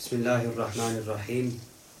بسم الله الرحمن الرحيم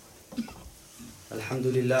الحمد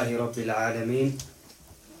لله رب العالمين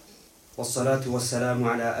والصلاة والسلام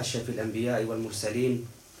على أشرف الأنبياء والمرسلين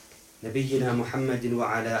نبينا محمد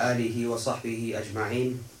وعلى آله وصحبه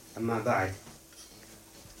أجمعين أما بعد.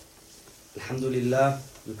 Alhamdulillah,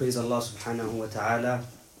 we praise Allah subhanahu wa ta'ala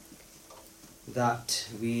that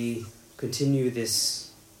we continue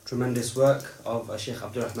this tremendous work of Shaykh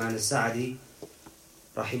Abdurrahman Sadi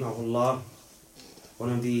rahimahullah, one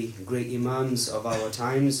of the great imams of our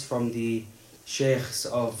times, from the shaykhs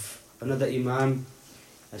of another imam,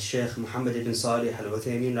 Shaykh Muhammad ibn Salih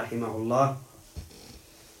al-Uthaymin rahimahullah.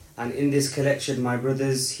 And in this collection, my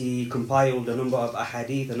brothers, he compiled a number of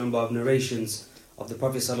ahadith, a number of narrations of the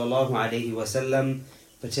Prophet sallallahu alaihi wasallam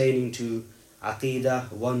pertaining to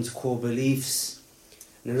aqidah, one's core beliefs,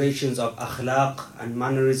 narrations of akhlaq and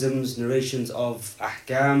mannerisms, narrations of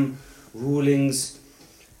ahkam, rulings.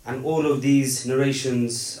 And all of these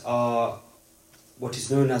narrations are what is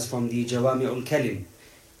known as from the Jawaami,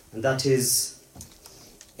 and that is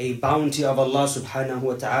a bounty of Allah subhanahu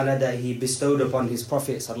wa ta'ala that He bestowed upon His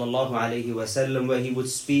Prophet sallallahu alaihi wasallam, where he would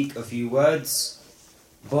speak a few words,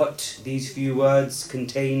 but these few words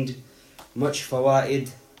contained much fawaid,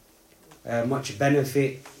 much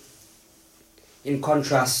benefit, in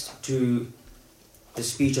contrast to the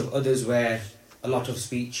speech of others where a lot of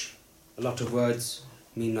speech, a lot of words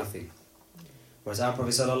mean nothing. Whereas our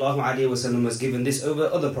Prophet sallallahu alaihi wasallam was given this over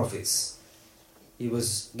other prophets. He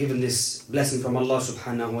was given this blessing from Allah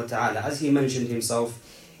subhanahu wa ta'ala, as he mentioned himself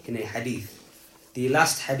in a hadith. The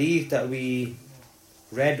last hadith that we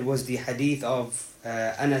read was the hadith of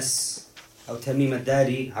Anas or Tamim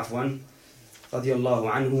al-Dari, afwan,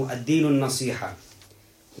 radiyallahu anhu, ad-deen al-nasiha,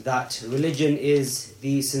 that religion is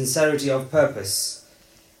the sincerity of purpose.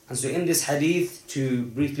 And so in this hadith, to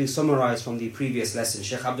briefly summarize from the previous lesson,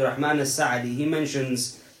 Shaykh Abdurrahman al-Sa'di, he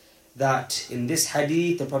mentions that in this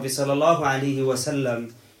hadith, the Prophet sallallahu alaihi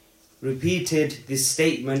wasallam repeated this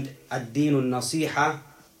statement, ad-deen al-nasiha,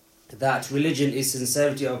 that religion is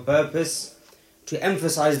sincerity of purpose, to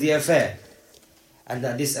emphasize the affair, and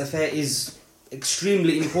that this affair is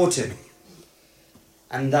extremely important,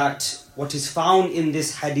 and that what is found in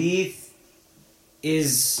this hadith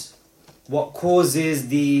is what causes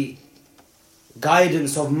the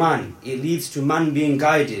guidance of man. It leads to man being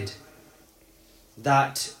guided.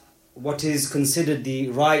 That what is considered the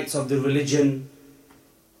rights of the religion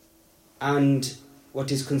and what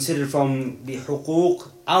is considered from the huquq,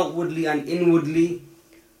 outwardly and inwardly,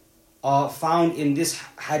 are found in this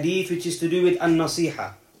hadith, which is to do with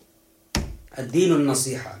an-nasiha, ad-deen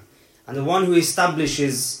al-nasiha. And the one who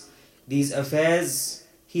establishes these affairs,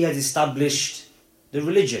 he has established the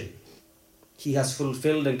religion. He has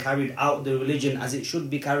fulfilled and carried out the religion as it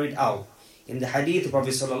should be carried out. In the hadith, the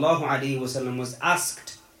Prophet ﷺ was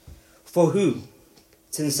asked, for who?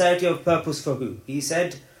 Sincerity of purpose for who? He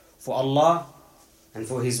said, for Allah, and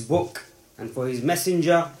for His book, and for His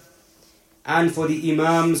messenger, and for the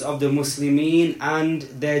imams of the Muslimin and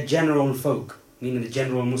their general folk, meaning the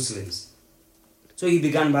general Muslims. So he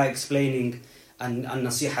began by explaining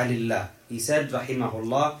an-nasiha lillah. He said,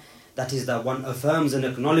 rahimahullah, that is that one affirms and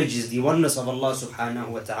acknowledges the oneness of Allah subhanahu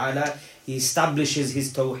wa ta'ala. He establishes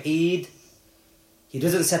His tawheed. He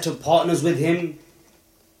doesn't set up partners with Him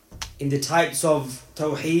in the types of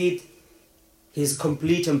tawheed. His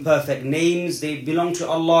complete and perfect names, they belong to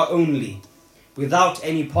Allah only, without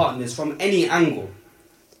any partners from any angle.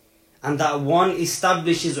 And that one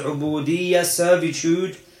establishes ubudiyyah,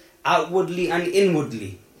 servitude, outwardly and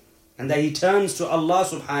inwardly. And that he turns to Allah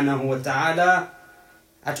subhanahu wa ta'ala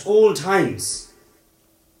at all times.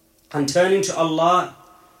 And turning to Allah,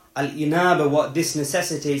 al-inaba, what this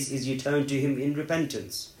necessitates is you turn to Him in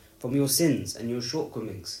repentance from your sins and your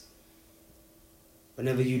shortcomings.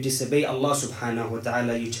 Whenever you disobey Allah subhanahu wa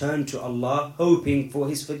ta'ala, you turn to Allah hoping for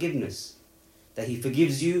His forgiveness, that He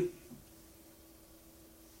forgives you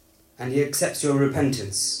and He accepts your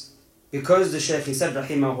repentance. Because the Shaykh, he said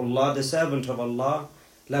rahimahullah, the servant of Allah,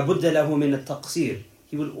 la budda lahu min at-taqsir,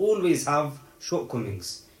 he will always have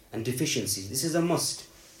shortcomings and deficiencies. This is a must.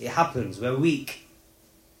 It happens. We're weak.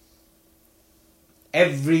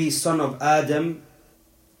 Every son of Adam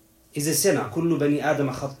is a sinner. كل بني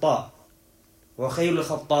آدم خطاء وخير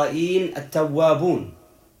الخطائين التوابون.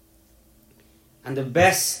 And the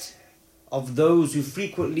best of those who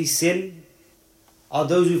frequently sin are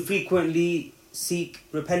those who frequently seek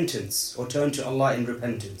repentance or turn to Allah in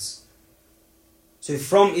repentance. So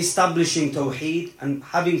from establishing tawheed and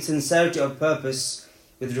having sincerity of purpose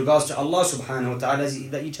with regards to Allah subhanahu wa ta'ala,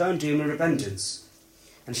 that you turn to Him in repentance.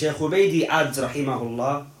 And Shaykh Ubayd adds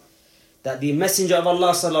rahimahullah that the Messenger of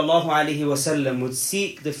Allah sallallahu alaihi wasallam would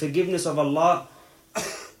seek the forgiveness of Allah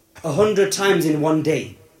 100 times in one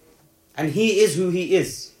day. And he is who he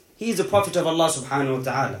is. He is the Prophet of Allah subhanahu wa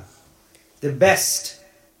ta'ala. The best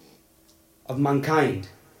of mankind.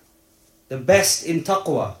 The best in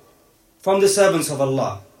taqwa from the servants of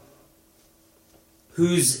Allah.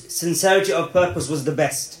 Whose sincerity of purpose was the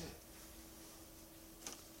best.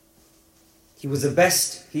 He was the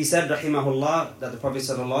best. He said, rahimahullah, that the Prophet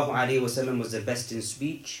sallallahu alaihi wasallam was the best in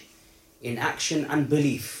speech, in action and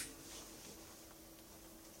belief.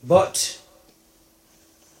 But,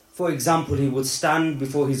 for example, he would stand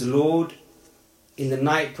before his Lord in the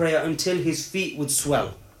night prayer until his feet would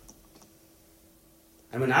swell.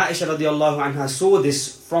 And when Aisha radiallahu anha saw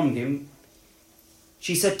this from him,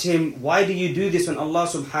 she said to him, why do you do this when Allah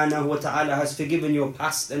subhanahu wa ta'ala has forgiven your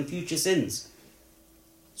past and future sins?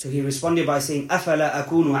 So he responded by saying, أَفَلَا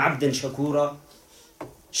أَكُونُ عَبْدًا شَكُورًا?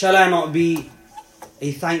 Shall I not be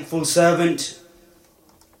a thankful servant?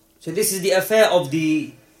 So this is the affair of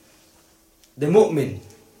the mu'min,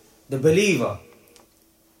 the believer,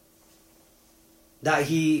 that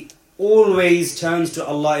he always turns to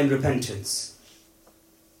Allah in repentance.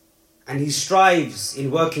 And he strives in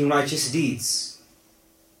working righteous deeds.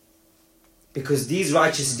 Because these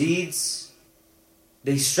righteous deeds,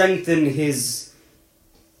 they strengthen his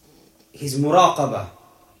muraqabah,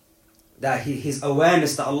 that his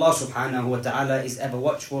awareness that Allah subhanahu wa ta'ala is ever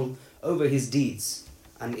watchful over his deeds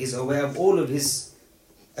and is aware of all of his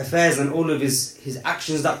affairs and all of his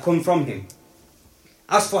actions that come from him.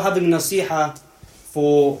 As for having nasiha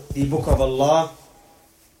for the book of Allah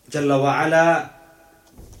Jalla wa Ala,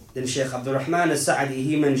 then Shaykh Abdul Rahman As-Sa'di,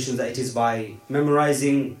 he mentions that it is by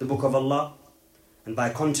memorizing the book of Allah and by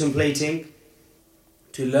contemplating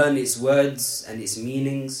to learn its words and its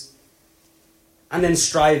meanings, and then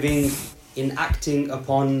striving in acting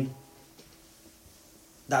upon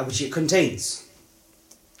that which it contains.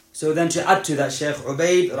 So then to add to that, Shaykh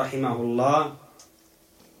Ubayd rahimahullah,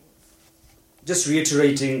 just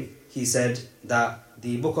reiterating, he said that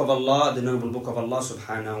the book of Allah, the noble book of Allah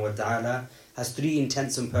subhanahu wa ta'ala, has three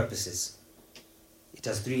intents and purposes. It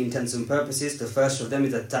has three intents and purposes. The first of them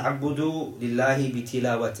is at-ta'abbudu lillahi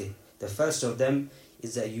bitilawatih. The first of them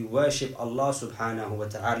is that you worship Allah subhanahu wa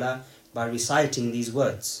ta'ala by reciting these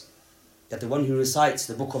words. That the one who recites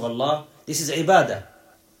the book of Allah, this is ibadah.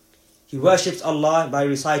 He worships Allah by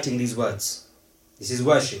reciting these words. This is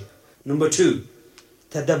worship. Number two,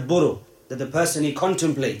 tadabburu, that the person, he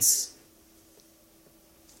contemplates,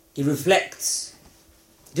 he reflects.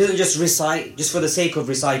 He doesn't just recite just for the sake of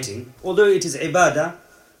reciting, although it is ibadah,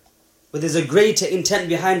 but there's a greater intent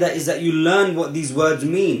behind that, is that you learn what these words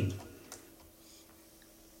mean.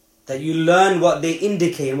 That you learn what they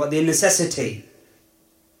indicate and what they necessitate.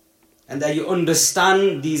 And that you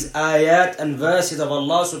understand these ayat and verses of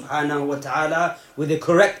Allah subhanahu wa ta'ala with a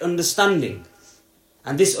correct understanding.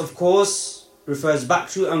 And this, of course, refers back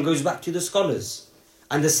to and goes back to the scholars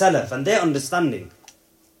and the Salaf and their understanding.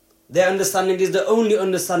 Their understanding is the only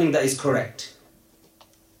understanding that is correct.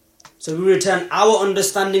 So we return our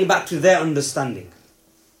understanding back to their understanding,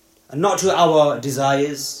 and not to our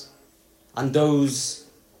desires and those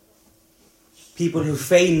people who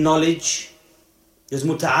feign knowledge, those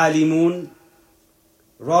muta'alimun.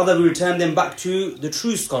 Rather, we return them back to the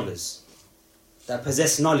true scholars that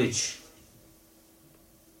possess knowledge.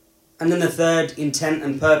 And then the third intent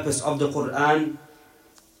and purpose of the Quran,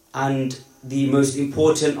 and the most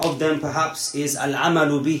important of them perhaps, is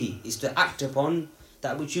al-amalu bihi, is to act upon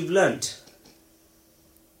that which you've learnt.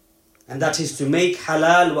 And that is to make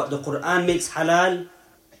halal what the Quran makes halal,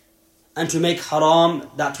 and to make haram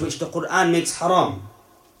that which the Quran makes haram.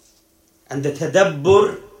 And the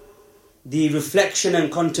tadabbur, the reflection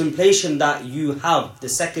and contemplation that you have, the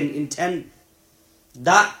second intent,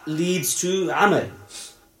 that leads to amal.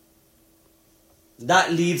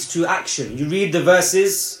 That leads to action. You read the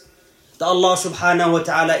verses that Allah subhanahu wa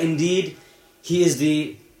ta'ala, indeed, He is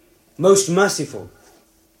the most merciful.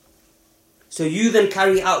 So you then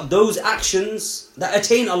carry out those actions that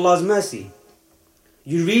attain Allah's mercy.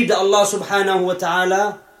 You read that Allah subhanahu wa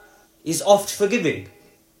ta'ala is oft forgiving.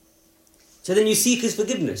 So then you seek His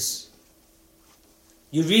forgiveness.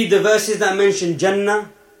 You read the verses that mention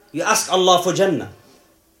Jannah, you ask Allah for Jannah.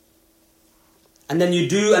 And then you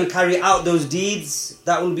do and carry out those deeds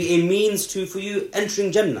that will be a means for you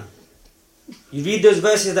entering Jannah. You read those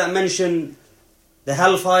verses that mention the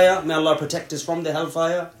hellfire, may Allah protect us from the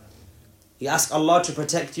hellfire. You ask Allah to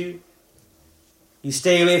protect you. You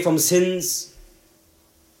stay away from sins.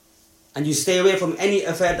 And you stay away from any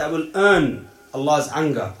affair that will earn Allah's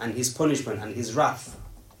anger and His punishment and His wrath.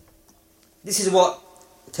 This is what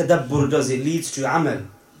tadabbur does, it leads to amal.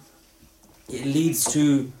 It leads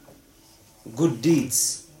to good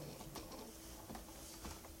deeds.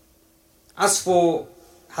 As for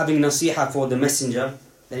having nasiha for the messenger,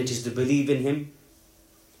 then it is to believe in him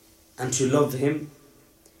and to love him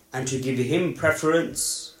and to give him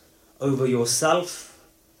preference over yourself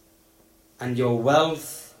and your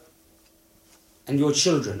wealth and your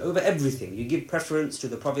children, over everything. You give preference to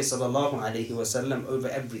the Prophet ﷺ over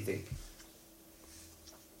everything.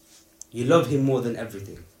 You love him more than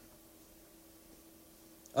everything.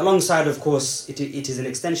 Alongside, of course, it is an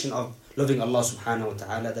extension of loving Allah subhanahu wa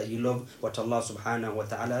ta'ala, that you love what Allah subhanahu wa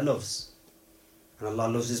ta'ala loves. And Allah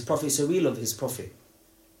loves His Prophet, so we love His Prophet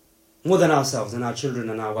more than ourselves and our children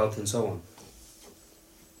and our wealth and so on.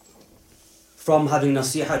 From having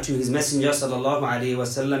nasiha to His Messenger sallallahu alaihi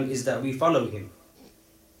wasallam is that we follow him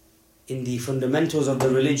in the fundamentals of the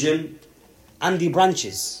religion and the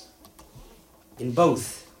branches, in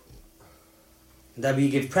both. That we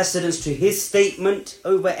give precedence to his statement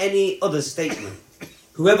over any other statement.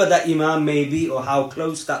 Whoever that Imam may be, or how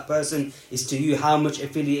close that person is to you, how much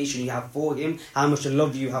affiliation you have for him, how much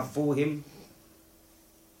love you have for him.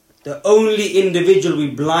 The only individual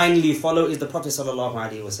we blindly follow is the Prophet sallallahu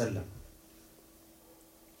alaihi wasallam.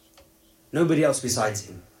 Nobody else besides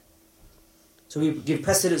him. So we give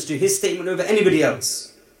precedence to his statement over anybody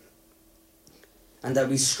else. And that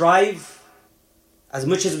we strive as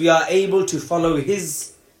much as we are able to follow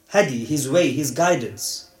his hadi, his way, his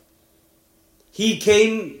guidance. He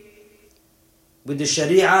came with the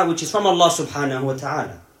sharia which is from Allah subhanahu wa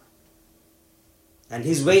ta'ala. And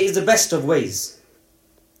his way is the best of ways.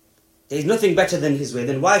 There is nothing better than his way.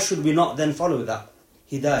 Then why should we not then follow that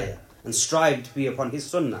hidayah and strive to be upon his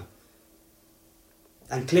sunnah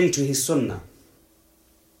and cling to his sunnah?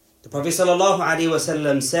 The Prophet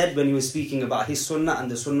ﷺ said when he was speaking about his sunnah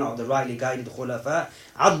and the sunnah of the rightly guided khulafa,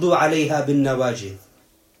 "Addu alayha bin nawajid."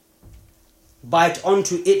 Bite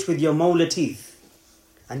onto it with your molar teeth.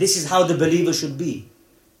 And this is how the believer should be.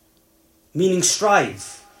 Meaning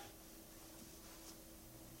strive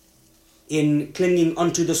in clinging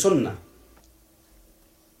onto the sunnah.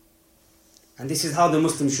 And this is how the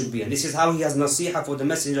Muslim should be. And this is how he has nasiha for the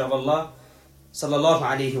Messenger of Allah sallallahu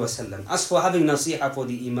alayhi wasallam. As for having nasiha for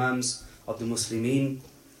the imams of the Muslimin,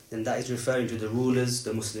 then that is referring to the rulers,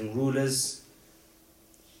 the Muslim rulers.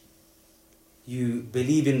 You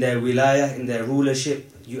believe in their wilayah, in their rulership,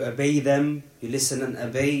 you obey them, you listen and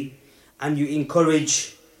obey, and you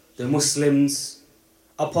encourage the Muslims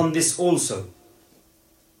upon this also.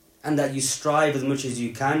 And that you strive as much as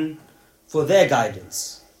you can for their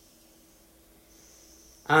guidance.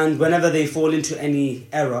 And whenever they fall into any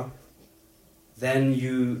error, then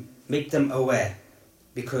you make them aware,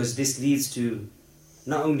 because this leads to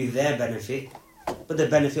not only their benefit, but the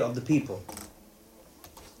benefit of the people.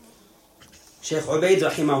 Shaykh Ubayd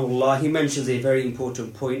rahimahullah, he mentions a very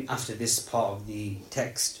important point after this part of the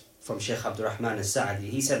text from Shaykh Abdurrahman al-Sa'di.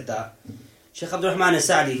 He said that Shaykh Abdurrahman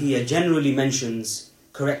al-Sa'di here generally mentions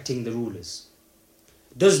correcting the rulers.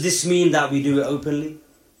 Does this mean that we do it openly?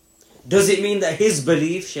 Does it mean that his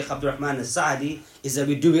belief, Shaykh Abdurrahman al-Sa'di, is that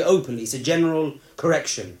we do it openly? It's a general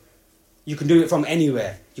correction. You can do it from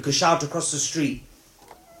anywhere. You can shout across the street.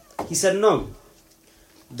 He said no.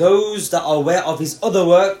 Those that are aware of his other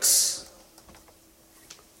works,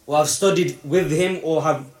 or have studied with him, or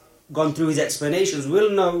have gone through his explanations, will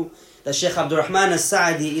know that Shaykh Abdurrahman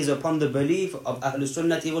al-Sa'di is upon the belief of Ahlul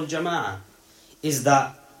Sunnati wal Jama'ah, is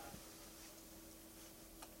that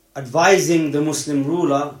advising the Muslim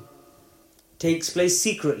ruler takes place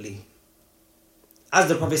secretly, as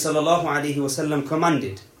the Prophet ﷺ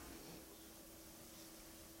commanded.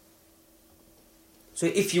 So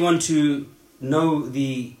if you want to know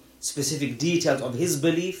the specific details of his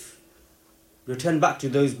belief, return back to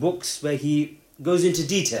those books where he goes into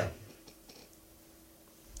detail.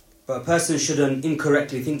 But a person shouldn't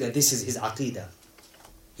incorrectly think that this is his aqeedah.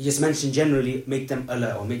 He just mentioned generally, make them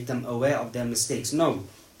alert or make them aware of their mistakes. No.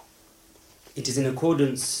 It is in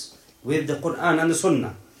accordance with the Quran and the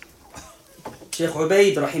Sunnah. Shaykh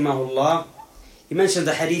Ubayd rahimahullah, he mentioned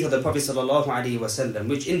the hadith of the Prophet sallallahu alaihi wasallam,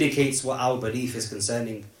 which indicates what our belief is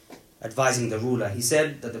concerning advising the ruler. He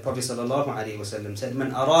said that the Prophet sallallahu alaihi wasallam said,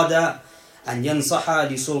 "Man arada an yansaha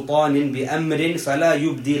li sultanin bi amrin fala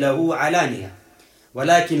yubdi lahu alaniya,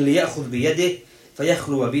 walakin liyakhudh bi yadihi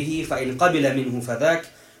fayakhlu bihi fa in qabila minhu fadhak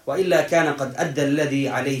wa illa kana qad adda alladhi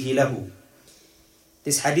alayhi lahu."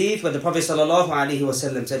 This hadith where the Prophet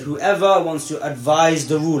ﷺ said, whoever wants to advise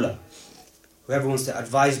the ruler,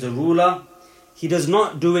 he does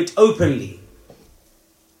not do it openly.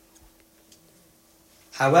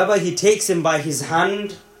 However, he takes him by his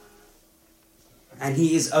hand and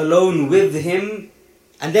he is alone with him,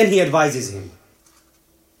 and then he advises him.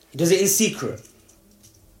 He does it in secret,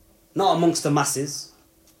 not amongst the masses.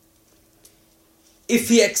 If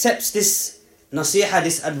he accepts this nasiha,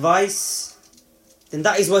 this advice, then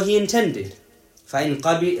that is what he intended. فَإِنْ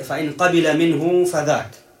قَبِلَ مِنْهُ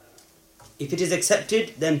فَذَاكَ. If it is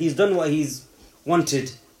accepted, then he's done what he's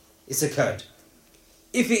wanted, it's occurred.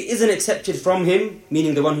 If it isn't accepted from him,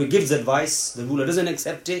 meaning the one who gives advice, the ruler doesn't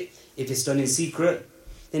accept it, if it's done in secret,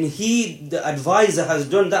 then he, the advisor, has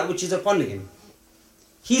done that which is upon him.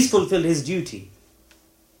 He's fulfilled his duty.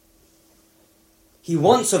 He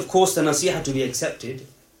wants, of course, the nasiha to be accepted,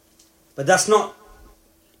 but that's not,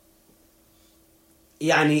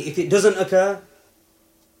 if it doesn't occur,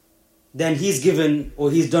 then he's given,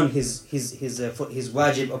 or he's done his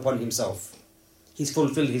wajib upon himself. He's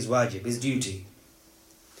fulfilled his wajib, his duty.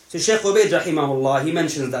 So Shaykh Ubayd rahimahullah, he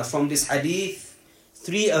mentions that from this hadith,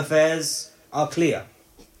 3 affairs are clear.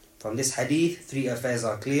 From this hadith, 3 affairs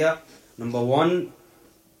are clear. Number 1,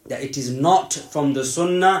 that it is not from the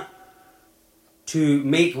sunnah to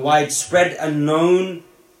make widespread and known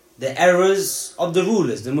the errors of the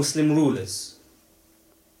rulers, the Muslim rulers.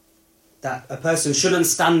 That a person shouldn't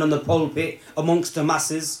stand on the pulpit amongst the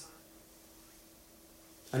masses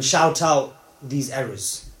and shout out these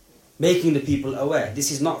errors, making the people aware.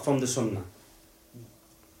 This is not from the sunnah.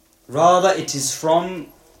 Rather, it is from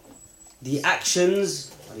the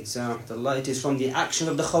actions, it is from the action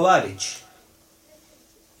of the Khawarij,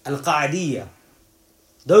 Al-Qa'adiyya.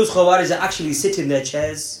 Those Khawarij that actually sit in their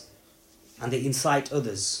chairs and they incite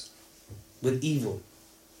others with evil.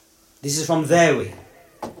 This is from their way.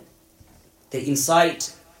 They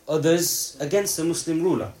incite others against the Muslim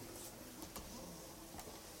ruler.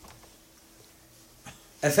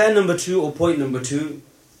 Affair number 2, or point number 2,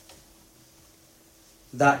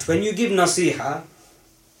 that when you give nasiha,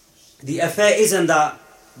 the affair isn't that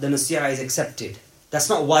the nasiha is accepted. That's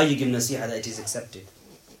not why you give nasiha, that it is accepted.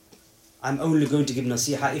 I'm only going to give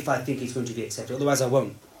nasiha if I think it's going to be accepted, otherwise I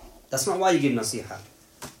won't. That's not why you give nasiha.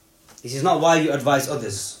 This is not why you advise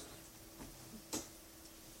others.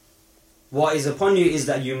 What is upon you is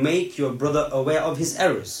that you make your brother aware of his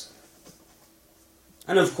errors.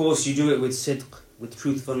 And of course you do it with sidq, with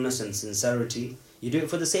truthfulness and sincerity. You do it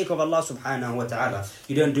for the sake of Allah subhanahu wa ta'ala.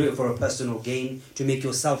 You don't do it for a personal gain, to make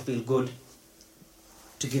yourself feel good,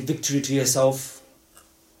 to give victory to yourself.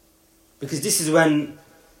 Because this is when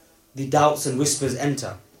the doubts and whispers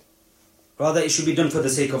enter. Rather, it should be done for the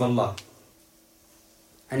sake of Allah.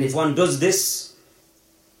 And if one does this,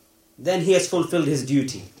 then he has fulfilled his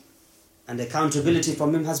duty, and accountability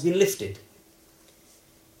from him has been lifted.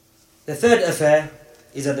 The third affair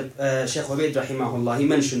is that Shaykh Ubayd rahimahullah, he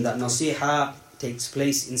mentioned that nasiha takes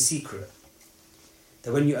place in secret.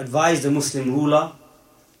 That when you advise the Muslim ruler,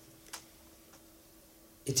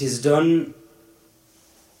 it is done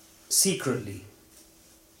secretly.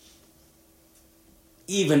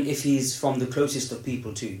 Even if he's from the closest of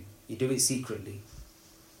people too, you do it secretly,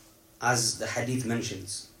 as the hadith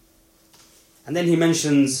mentions. And then he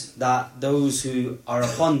mentions that those who are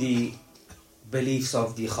upon the beliefs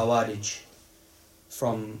of the Khawarij,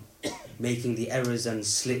 from making the errors and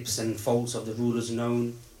slips and faults of the rulers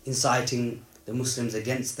known, inciting the Muslims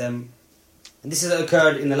against them. And this has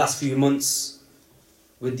occurred in the last few months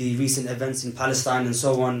with the recent events in Palestine and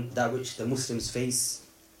so on, that which the Muslims face.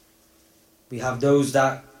 We have those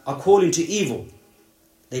that are calling to evil.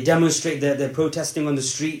 They demonstrate, they're protesting on the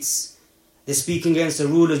streets. They're speaking against the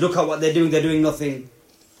rulers. Look at what they're doing nothing.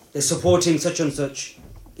 They're supporting such and such.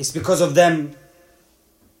 It's because of them.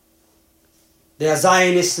 They are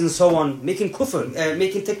Zionists and so on, making kufr,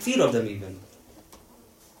 making takfir of them even.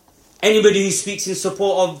 Anybody who speaks in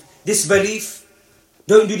support of this belief,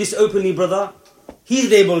 don't do this openly, brother, he's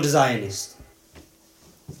labelled Zionist.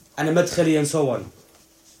 And a madkhali and so on.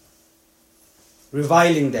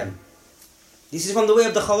 Reviling them. This is from the way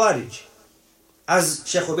of the Khawarij, as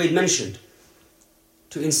Shaykh Ubayd mentioned,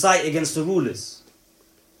 to incite against the rulers.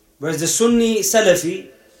 Whereas the Sunni Salafi,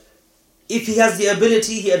 if he has the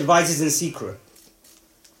ability, he advises in secret.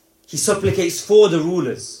 He supplicates for the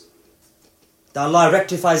rulers, that Allah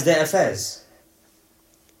rectifies their affairs.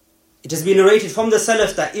 It has been narrated from the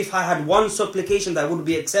Salaf that if I had one supplication that would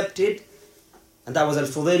be accepted, and that was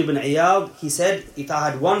Al-Fudayl ibn Iyad, he said, if I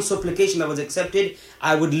had one supplication that was accepted,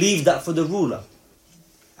 I would leave that for the ruler.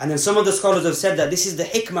 And then some of the scholars have said that this is the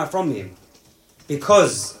hikmah from him.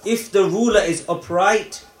 Because if the ruler is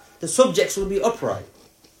upright, the subjects will be upright.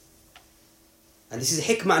 And this is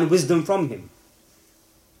hikmah and wisdom from him.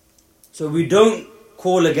 So we don't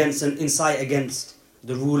call against and incite against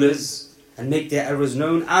the rulers and make their errors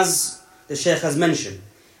known, as the Shaykh has mentioned.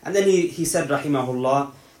 And then he said,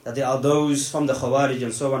 rahimahullah, that there are those from the Khawarij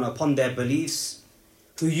and so on upon their beliefs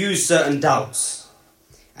who use certain doubts.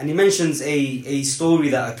 And he mentions a story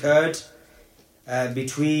that occurred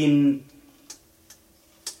between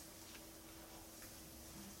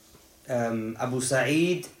Abu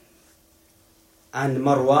Sa'id and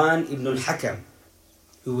Marwan ibn al-Hakam,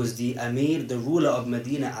 who was the Amir, the ruler of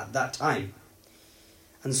Medina at that time.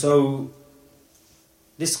 And so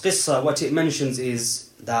this qissa, what it mentions is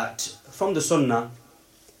that from the Sunnah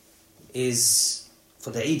is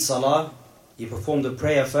for the Eid Salah, you perform the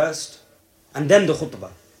prayer first and then the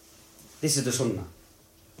khutbah. This is the Sunnah.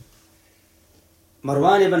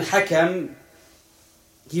 Marwan ibn Hakam,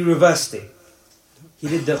 he reversed it. He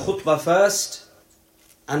did the khutbah first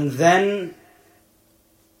and then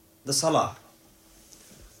the Salah.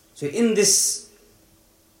 So in this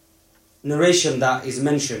narration that is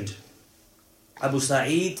mentioned, Abu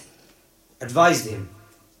Sa'id advised him.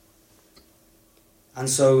 And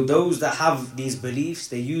so those that have these beliefs,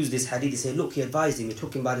 they use this hadith, they say, look, he advised him, he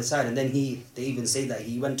took him by the side, and then they even say that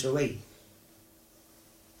he went away.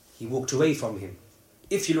 He walked away from him.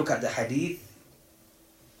 If you look at the hadith,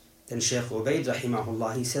 then Shaykh Ubayd,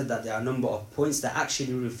 rahimahullah, he said that there are a number of points that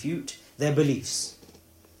actually refute their beliefs.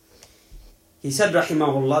 He said,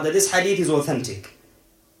 rahimahullah, that this hadith is authentic.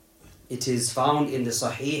 It is found in the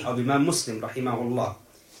Sahih of Imam Muslim, rahimahullah.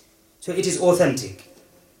 So it is authentic.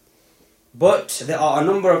 But there are a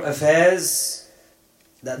number of affairs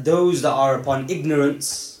that those that are upon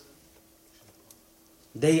ignorance,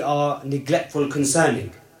 they are neglectful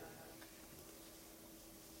concerning.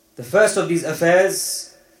 The first of these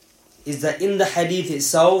affairs is that in the hadith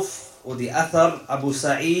itself, or the athar, Abu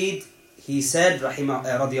Sa'id, he said,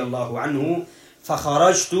 radiyallahu anhu,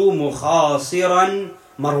 فَخَرَجْتُ مُخَاصِرًا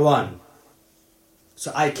Marwan.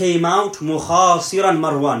 So I came out mukhasiran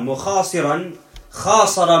Marwan. Mukhasiran,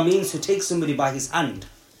 khasara means to take somebody by his hand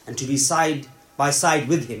and to be side by side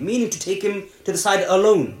with him, meaning to take him to the side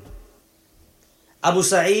alone. Abu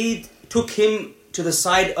Sa'id took him to the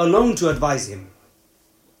side alone to advise him.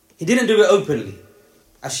 He didn't do it openly,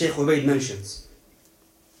 as Shaykh Ubayd mentions.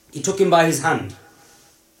 He took him by his hand.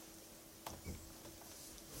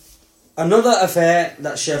 Another affair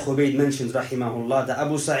that Shaykh Ubayd mentions, rahimahullah, that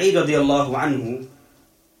Abu Sa'id radiyallahu anhu,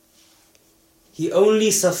 he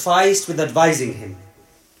only sufficed with advising him.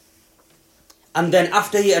 And then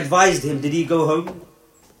after he advised him, did he go home?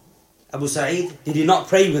 Abu Sa'id, did he not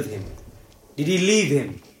pray with him? Did he leave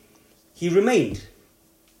him? He remained.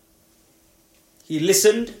 He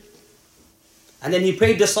listened, and then he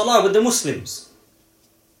prayed the salah with the Muslims.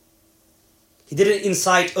 He didn't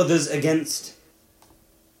incite others against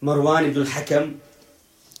Marwan ibn al-Hakam.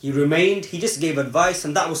 He remained, he just gave advice,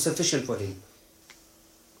 and that was sufficient for him.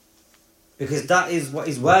 Because that is what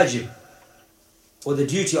is wajib, or the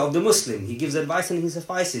duty of the Muslim. He gives advice and he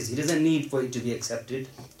suffices. He doesn't need for it to be accepted.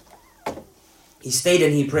 He stayed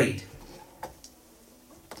and he prayed.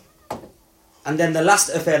 And then the last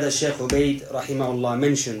affair that Shaykh Ubayd rahimahullah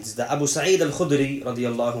mentions is that Abu Sa'id al-Khudri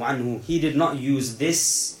radiyallahu anhu, he did not use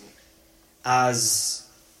this as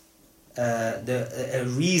a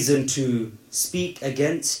reason to speak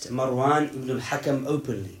against Marwan ibn al-Hakam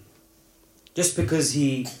openly. Just because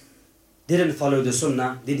he didn't follow the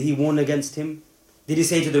Sunnah, did he warn against him? Did he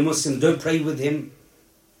say to the Muslims, don't pray with him?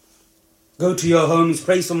 Go to your homes,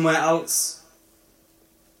 pray somewhere else?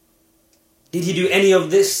 Did he do any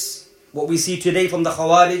of this? What we see today from the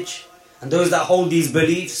Khawarij and those that hold these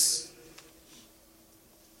beliefs?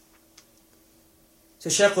 So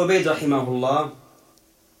Shaykh Ubayd rahimahullah,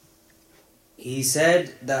 he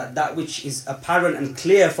said that which is apparent and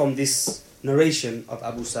clear from this narration of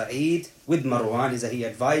Abu Sa'id with Marwan is that he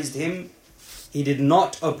advised him. He did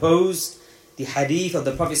not oppose the hadith of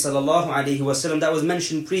the Prophet ﷺ that was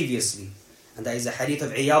mentioned previously. And that is the hadith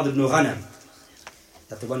of Iyad ibn Ghanam.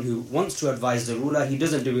 That the one who wants to advise the ruler, he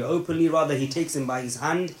doesn't do it openly, rather he takes him by his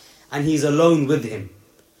hand and he's alone with him.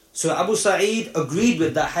 So Abu Sa'id agreed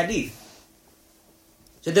with that hadith.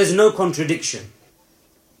 So there's no contradiction.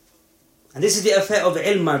 And this is the affair of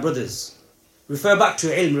ilm, my brothers. Refer back to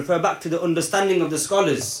ilm, refer back to the understanding of the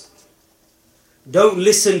scholars. Don't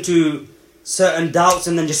listen to certain doubts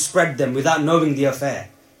and then just spread them without knowing the affair.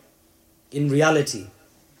 In reality,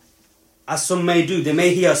 as some may do, they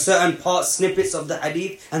may hear certain parts, snippets of the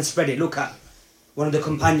hadith and spread it. Look at one of the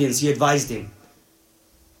companions, he advised him.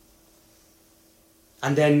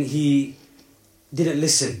 And then he didn't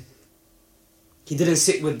listen. He didn't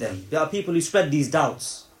sit with them. There are people who spread these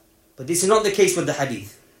doubts. But this is not the case with the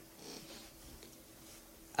hadith.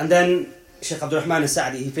 And then Shaykh Abdurrahman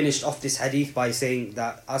al-Sa'di, he finished off this hadith by saying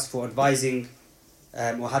that as for advising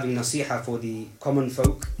or having nasiha for the common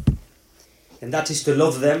folk, and that is to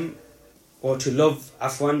love them, or to love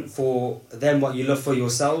afwan for them what you love for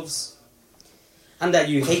yourselves, and that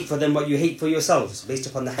you hate for them what you hate for yourselves, based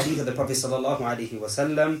upon the hadith of the Prophet sallallahu alaihi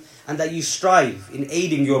wasallam, and that you strive in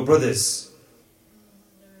aiding your brothers.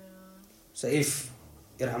 So if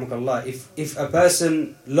a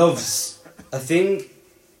person loves a thing,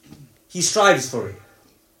 he strives for it,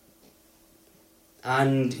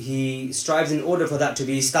 and he strives in order for that to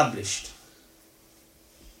be established.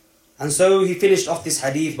 And so he finished off this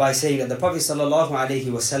hadith by saying that the Prophet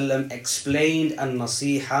ﷺ explained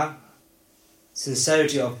an-nasiha,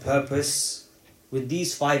 sincerity of purpose, with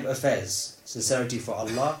these 5 affairs: sincerity for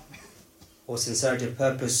Allah, or sincerity of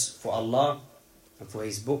purpose for Allah, and for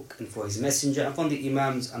His book, and for His messenger, and from the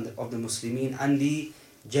imams and of the Muslimin and the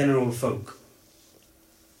general folk.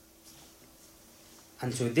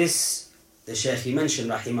 And so this, the Shaykh he mentioned,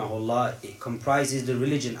 rahimahullah, it comprises the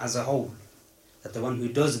religion as a whole. That the one who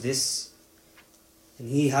does this, and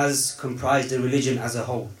he has comprised the religion as a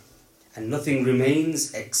whole, and nothing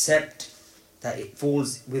remains except that it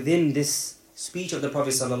falls within this speech of the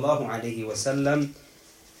Prophet sallallahu alaihi wasallam,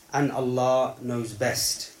 and Allah knows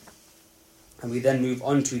best. And we then move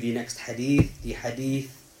on to the next hadith, the hadith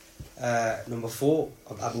number 4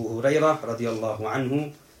 of Abu Hurairah radiyallahu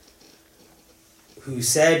anhu, who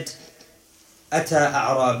said, أتى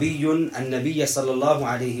أعرابي النبي صلى الله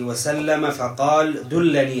عليه وسلم فقال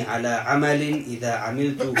دلني على عمل إذا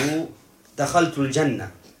عملته دخلت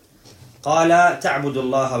الجنة. قال تعبد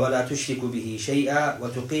الله ولا تشرك به شيئا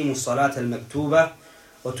وتقيم الصلاة المكتوبة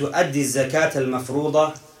وتؤدي الزكاة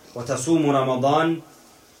المفروضة وتصوم رمضان.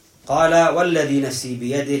 قال والذي نفسي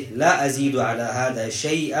بيده لا أزيد على هذا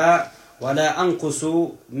شيئا ولا أنقص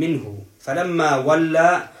منه. فلما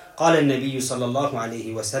ولى قال النبي صلى الله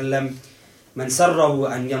عليه وسلم من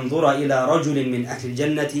سره أن ينظر إلى رجل من أهل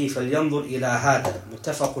الجنة فلينظر إلى هذا.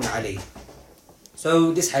 متفق عليه.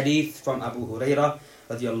 So this hadith from Abu Hurairah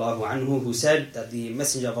radiyallahu anhu, who said that the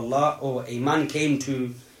Messenger of Allah, or a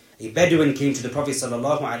Bedouin came to the Prophet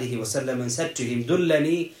sallallahu alaihi wasallam and said to him,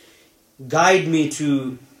 Dullani, guide me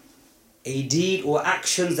to a deed or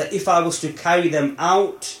actions that if I was to carry them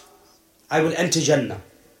out, I will enter Jannah.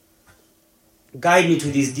 Guide me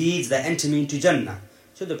to these deeds that enter me into Jannah.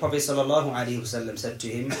 So the Prophet ﷺ said to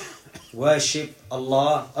him, worship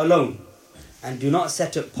Allah alone, and do not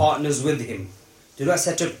set up partners with Him. Do not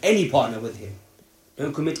set up any partner with Him.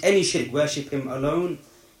 Don't commit any shirk. Worship Him alone,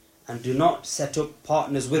 and do not set up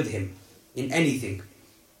partners with Him in anything.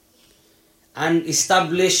 And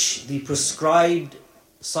establish the prescribed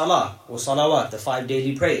salah or salawat, the 5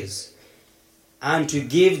 daily prayers. And to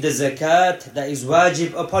give the zakat that is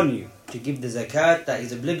wajib upon you. To give the zakat that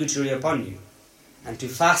is obligatory upon you. And to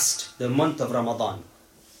fast the month of Ramadan.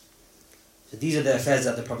 So these are the affairs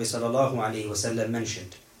that the Prophet ﷺ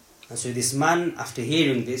mentioned. And so this man, after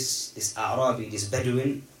hearing this A'rabi, this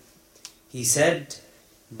Bedouin, he said,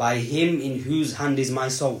 by him in whose hand is my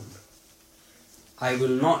soul, I will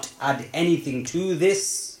not add anything to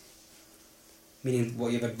this, meaning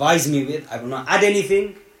what you've advised me with, I will not add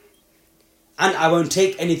anything, and I won't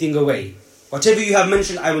take anything away. Whatever you have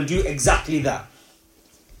mentioned, I will do exactly that.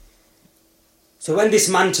 So when this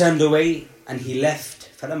man turned away and he left,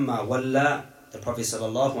 فَلَمَّا وَلَّى, the Prophet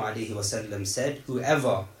ﷺ said,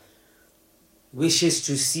 whoever wishes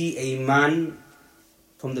to see a man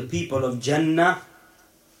from the people of Jannah,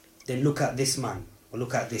 then look at this man, or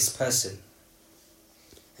look at this person.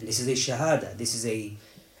 And this is a shahada, this is a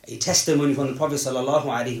testimony from the Prophet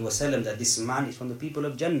ﷺ that this man is from the people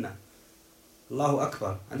of Jannah. Allahu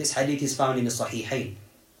Akbar. And this hadith is found in the Sahihain.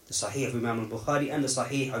 The Sahih of Imam al-Bukhari and the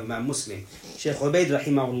Sahih of Imam Muslim. Shaykh Ubayd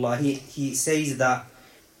rahimahullah, he says that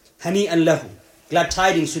Hani'an lahu, glad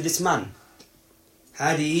tidings to this man.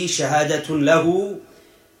 Hadihi shahadatun lahu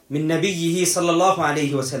min nabiyyihi sallallahu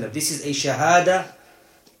alayhi wasallam. This is a shahada,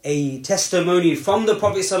 a testimony from the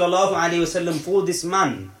Prophet sallallahu alayhi wasallam for this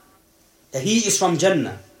man, that he is from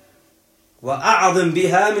Jannah. Wa a'adhim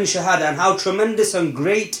biha min shahada, and how tremendous and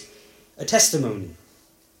great a testimony.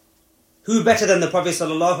 Who better than the Prophet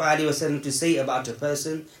ﷺ to say about a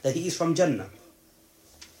person that he is from Jannah?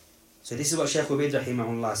 So this is what Shaykh Ubayd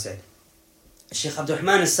rahimahullah said. Shaykh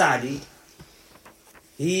Abdurrahman Sadi,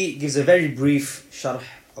 he gives a very brief sharh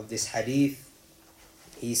of this hadith.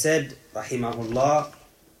 He said, rahimahullah,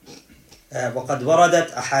 وَقَدْ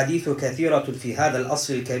وَرَدَتْ أَحَادِيثُ كَثِيرَةٌ فِي هَذَا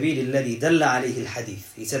الْأَصْلِ الْكَبِيرِ الَّذِي دَلَّ عَلَيْهِ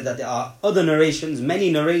الْحَدِيثِ. He said that there are other narrations,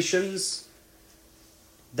 many narrations,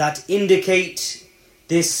 that indicate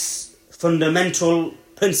this fundamental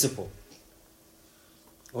principle,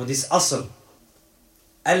 or this asl,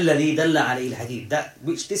 الذي دل عليه الحديث, that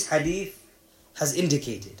which this hadith has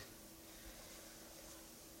indicated.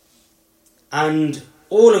 And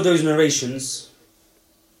all of those narrations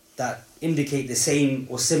that indicate the same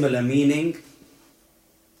or similar meaning,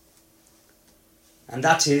 and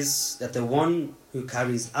that is that the one who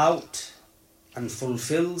carries out and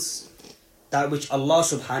fulfills that which Allah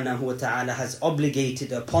subhanahu wa ta'ala has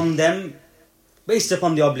obligated upon them based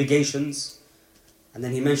upon the obligations. And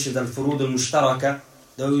then he mentions al-furud al-mushtaraka,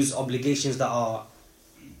 those obligations that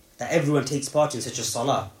everyone takes part in, such as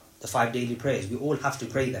salah, the 5 daily prayers. We all have to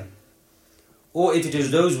pray them. Or if it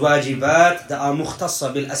is those wajibat that are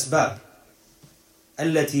mukhtassa bil asbab,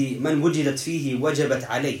 allati man wujidat fihi wajabat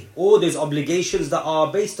alayh, or those obligations that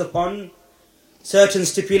are based upon certain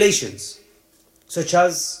stipulations, such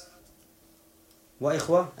as wa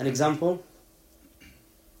ikhwa, an example.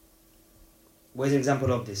 Where's an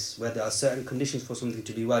example of this, where there are certain conditions for something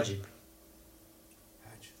to be wajib?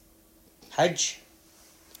 Hajj.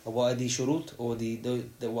 Or what are the shurut, or the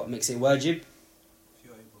what makes it wajib? If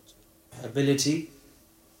you're able to. Ability,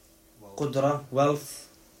 qudra, wealth,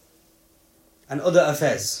 and other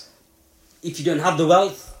affairs. If you don't have the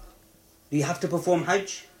wealth, do you have to perform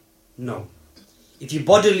Hajj? No. If you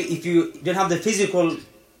don't have the physical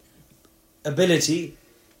ability,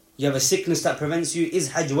 you have a sickness that prevents you,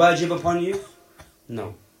 is Hajj wajib upon you?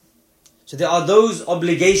 No. So there are those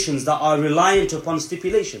obligations that are reliant upon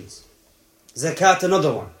stipulations. Zakat,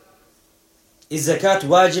 another one. Is zakat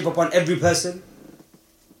wajib upon every person?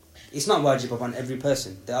 It's not wajib upon every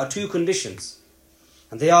person. There are two conditions.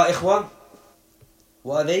 And they are, ikhwa,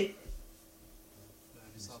 what are they?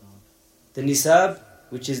 The nisab,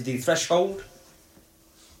 which is the threshold.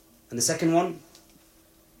 And the second one?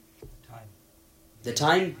 The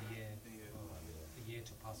time. A year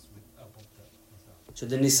to pass above that. So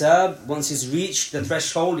the nisab, once it's reached the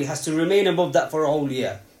threshold, it has to remain above that for a whole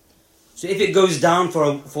year. So if it goes down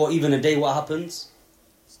for even a day, what happens?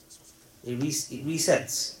 It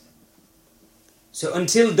resets. So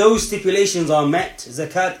until those stipulations are met,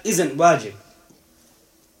 zakat isn't wajib.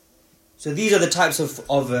 So these are the types of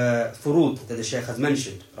furud that the Shaykh has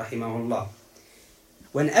mentioned, rahimahullah.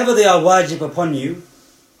 Whenever they are wajib upon you,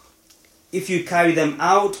 if you carry them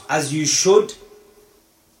out as you should,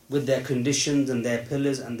 with their conditions and their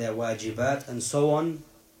pillars and their wajibat and so on,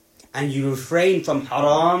 and you refrain from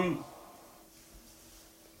haram,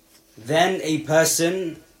 then a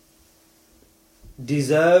person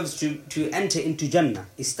deserves to enter into Jannah.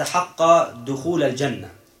 Istahaqqa dukhul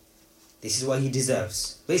al-Jannah. This is what he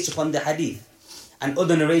deserves, based upon the hadith and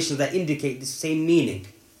other narrations that indicate the same meaning.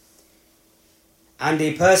 And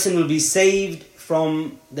a person will be saved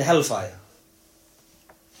from the hellfire.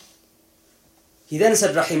 He then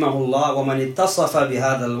said, rahimahullah, وَمَنِ اتصف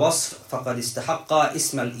بهذا الوصف فقد استحق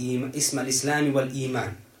اسم الإسلام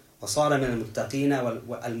والإيمان وصار من المتقين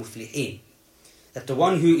والمفلحين. That the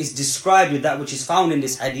one who is described with that which is found in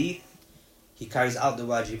this hadith, he carries out the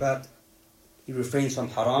wajibat, he refrains from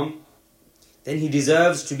haram, then he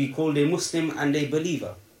deserves to be called a Muslim and a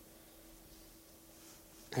believer.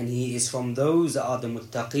 And he is from those that are the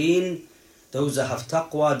muttaqeen, those that have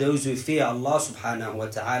taqwa, those who fear Allah subhanahu wa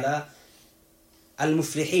ta'ala,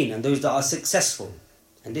 al-muflihin, and those that are successful.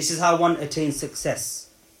 And this is how one attains success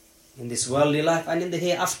in this worldly life and in the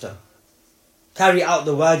hereafter. Carry out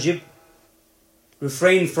the wajib,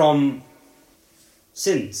 refrain from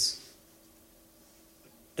sins.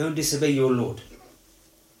 Don't disobey your Lord.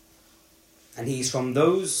 And he is from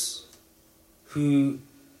those who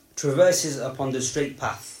traverses upon the straight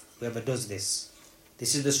path. Whoever does this,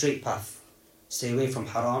 this is the straight path. Stay away from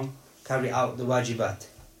haram, carry out the wajibat.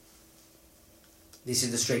 This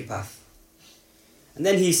is the straight path. And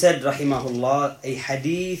then he said, rahimahullah, a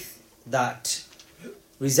hadith that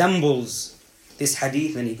resembles this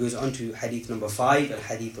hadith, and he goes on to hadith number 5,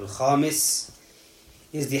 al-hadith al-khamis,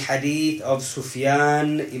 is the hadith of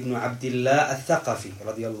Sufyan ibn Abdullah al-Thaqafi,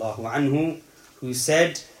 radiyallahu anhu, who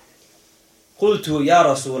said, قلت يا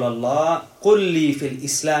رسول الله قل لي في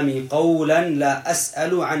الإسلام قولا لا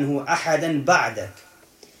أسأل عنه أحدا بعدك.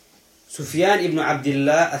 Sufyan ibn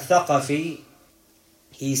Abdullah al-Thaqafi,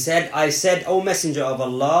 he said, I said, O Messenger of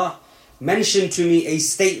Allah, mention to me a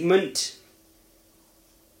statement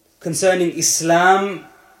concerning Islam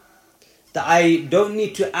that I don't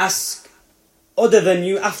need to ask other than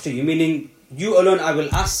you after you, meaning you alone I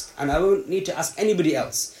will ask, and I won't need to ask anybody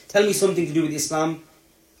else. Tell me something to do with Islam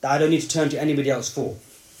that I don't need to turn to anybody else for.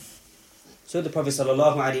 So the Prophet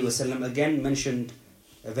ﷺ again mentioned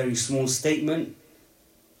a very small statement.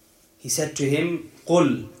 He said to him,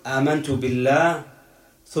 قُلْ آمَنْتُ بِاللَّهِ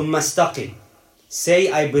ثُمَّ اسْتَقِمْ.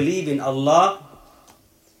 Say, I believe in Allah,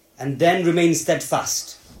 and then remain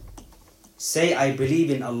steadfast. Say, I believe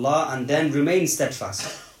in Allah, and then remain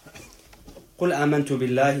steadfast. قُلْ آمَنْتُ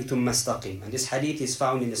بِاللَّهِ ثُمَّ اسْتَقِمْ. And this hadith is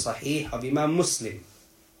found in the Sahih of Imam Muslim.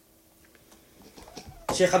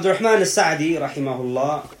 Shaykh Abdurrahman al-Sa'di,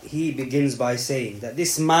 rahimahullah, he begins by saying that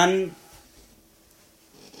this man,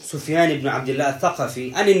 Sufyan ibn Abdullah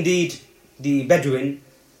al-Thaqafi, and indeed the Bedouin,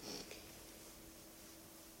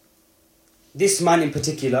 this man in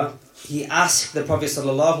particular, he asked the Prophet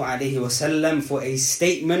sallallahu alaihi wasallam for a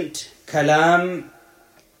statement, kalam,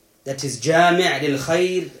 that is jami' lil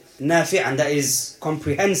khair, nafi', and that is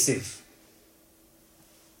comprehensive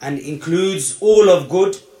and includes all of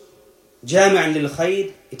good. Jami' lil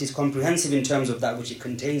khair, it is comprehensive in terms of that which it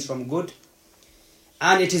contains from good,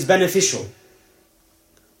 and it is beneficial.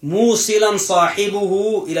 Musilan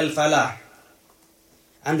sahibuhu ila al-falah,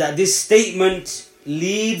 and that this statement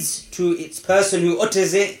leads to its person who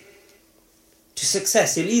utters it to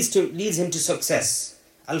success. It leads him to success.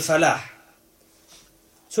 Al-falah.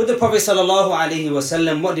 So the Prophet sallallahu alaihi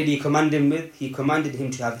wasallam, what did he command him with? He commanded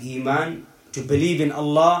him to have iman, to believe in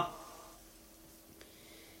Allah.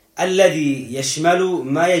 الذي يشمل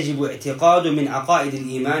ما يجب اعتقاد من عقائد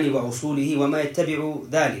الإيمان وأصوله وما يتبع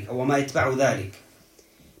ذلك أو وما يتبع ذلك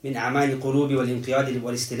من أعمال القلوب والانقياد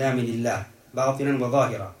والاستلام لله باطنا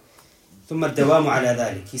وظاهرا ثم الدوام على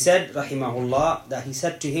ذلك. He said, rahimahullah, that he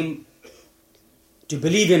said to him to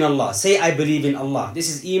believe in Allah. Say, I believe in Allah. This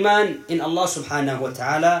is iman in Allah subhanahu wa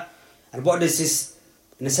ta'ala. And what does this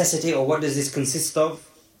necessitate, or what does this consist of?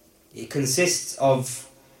 It consists of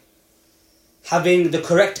having the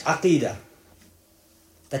correct aqidah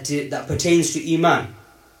that pertains to iman.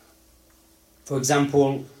 For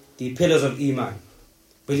example, the pillars of iman,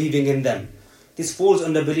 believing in them. This falls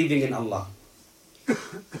under believing in Allah.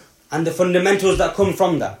 And the fundamentals that come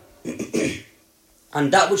from that.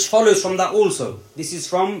 And that which follows from that also. This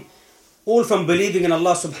is all from believing in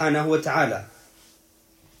Allah subhanahu wa ta'ala.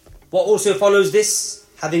 What also follows this?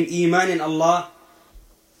 Having iman in Allah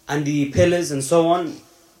and the pillars and so on.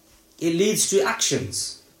 It leads to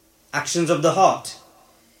actions. Actions of the heart.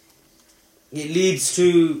 It leads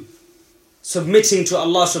to submitting to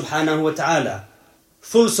Allah subhanahu wa ta'ala.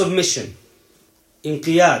 Full submission.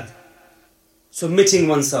 Inqiyad. Submitting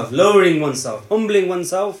oneself, lowering oneself, humbling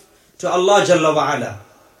oneself to Allah Jalla wa Ala.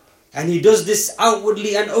 And he does this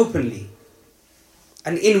outwardly and openly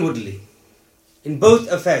and inwardly. In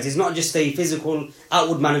both affairs. It's not just a physical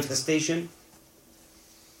outward manifestation.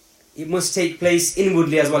 It must take place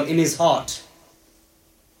inwardly as well, in his heart.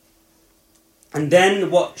 And then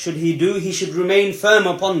what should he do? He should remain firm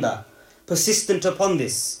upon that, persistent upon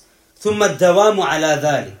this. ثُمَّ الدَّوَامُ عَلَى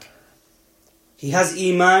ذَلِكَ. He has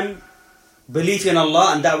iman, belief in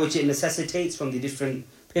Allah and that which it necessitates from the different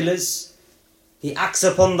pillars. He acts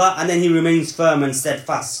upon that and then he remains firm and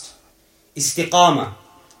steadfast. Istiqamah.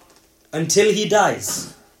 Until he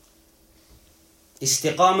dies.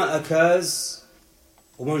 Istiqamah occurs,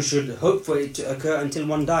 or one should hope for it to occur until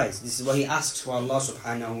one dies. This is what he asks for Allah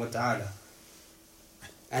subhanahu wa ta'ala.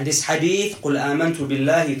 And this hadith, قُلْ آمَنْتُ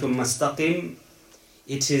بِاللَّهِ ثُمَّ اسْتَقِمْ,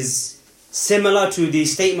 it is similar to the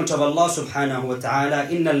statement of Allah subhanahu wa ta'ala,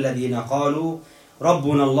 إِنَّ الَّذِينَ قَالُوا رَبُّنَا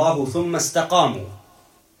اللَّهُ ثُمَّ اسْتَقَامُوا.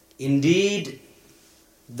 Indeed,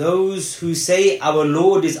 those who say our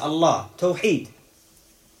Lord is Allah, Tawheed,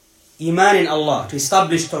 Iman in Allah, to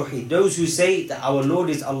establish Tawheed. Those who say that our Lord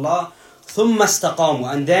is Allah, ثُمَّ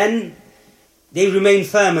اسْتَقَامُوا, and then they remain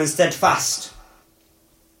firm and steadfast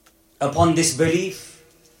upon this belief,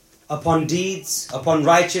 upon deeds, upon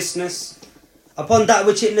righteousness, upon that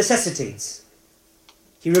which it necessitates.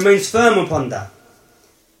 He remains firm upon that.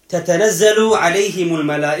 تَتَنَزَّلُ عَلَيْهِمُ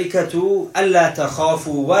الْمَلَائِكَةُ أَلَّا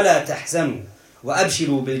تَخَافُوا وَلَا تَحْزَنُوا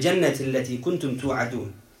وَأَبْشِرُوا بِالْجَنَّةِ الَّتِي كُنْتُمْ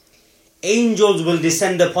تُوعَدُونَ. Angels will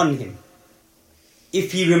descend upon him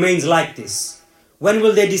if he remains like this. When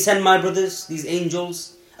will they descend, my brothers, these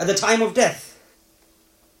angels? At the time of death.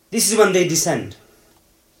 This is when they descend.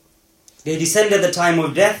 They descend at the time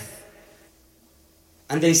of death.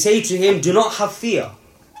 And they say to him, do not have fear.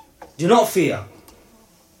 Do not fear.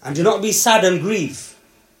 And do not be sad and grieve.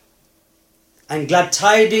 And glad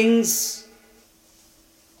tidings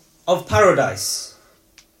of paradise,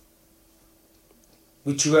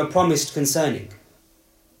 which you were promised concerning.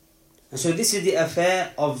 And so this is the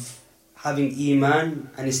affair of having iman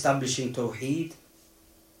and establishing tawheed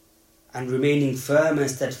and remaining firm and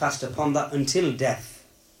steadfast upon that until death.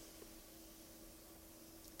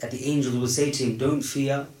 That the angels will say to him, don't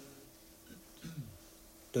fear,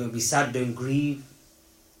 don't be sad, don't grieve,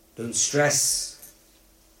 don't stress,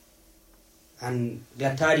 and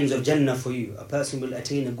glad tidings of Jannah for you. A person will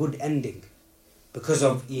attain a good ending because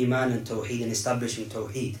of iman and tawheed and establishing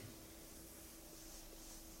tawheed.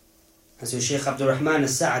 And so Shaykh Abdurrahman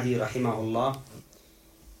al-Sa'di rahimahullah,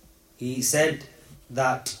 he said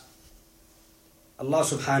that Allah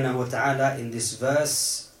subhanahu wa ta'ala in this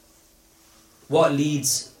verse, what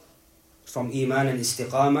leads from Iman and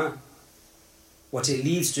Istiqamah, what it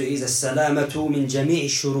leads to is as-salamatu min jami'i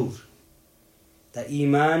shurur. That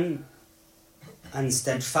Iman and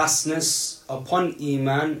steadfastness upon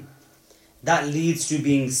Iman, that leads to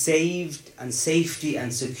being saved and safety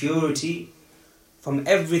and security from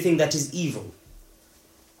everything that is evil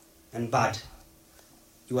and bad.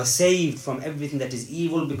 You are saved from everything that is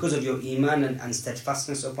evil because of your Iman and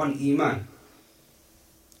steadfastness upon Iman.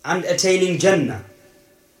 And attaining Jannah.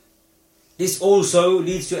 This also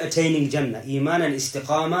leads to attaining Jannah. Iman and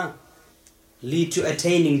Istiqamah lead to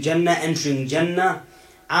attaining Jannah, entering Jannah,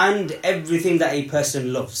 and everything that a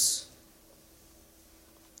person loves.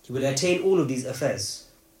 He will attain all of these affairs.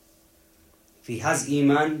 If he has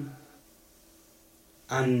Iman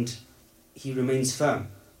and he remains firm.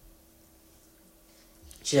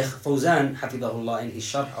 Shaykh Fawzan, Hafidahullah, in his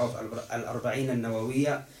sharh of Al-Arba'in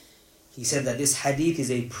al-Nawawiyya, he said that this hadith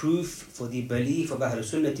is a proof for the belief of Ahlul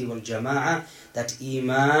Sunnati wal Jama'ah that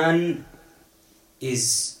Iman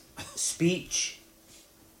is speech,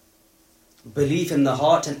 belief in the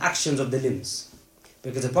heart, and actions of the limbs.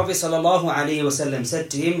 Because the Prophet ﷺ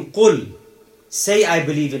said to him, "Qul, say I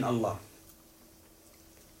believe in Allah."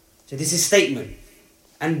 So this is statement.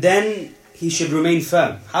 And then he should remain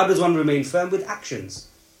firm. How does one remain firm? With actions.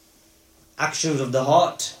 Actions of the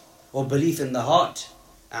heart, or belief in the heart.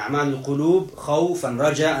 A'mal al-qulub, khawf and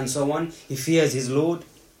raja and so on. He fears his Lord.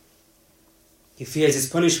 He fears his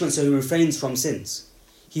punishment, so he refrains from sins.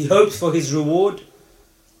 He hopes for his reward,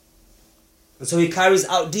 and so he carries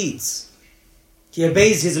out deeds. He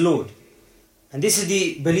obeys his Lord. And this is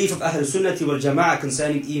the belief of Ahlul Sunnati wal Jama'ah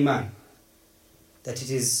concerning Iman. That it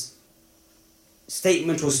is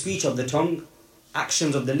statement or speech of the tongue,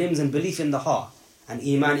 actions of the limbs, and belief in the heart. And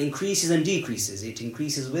Iman increases and decreases. It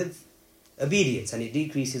increases with obedience and it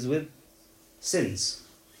decreases with sins.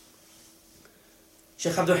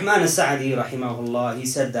 Shaykh Abdurrahman Sadi, rahimahullah, he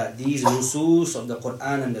said that these nusus of the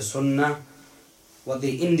Quran and the Sunnah, what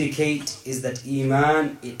they indicate is that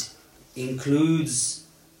Iman, it includes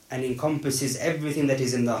and encompasses everything that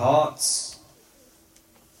is in the hearts,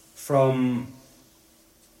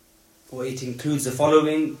 it includes the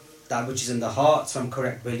following: that which is in the hearts from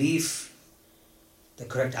correct belief, the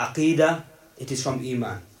correct aqidah, it is from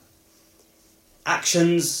Iman.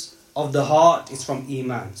 Actions of the heart is from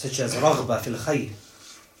Iman, such as raghba fil khayr,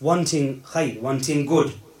 wanting khayr, wanting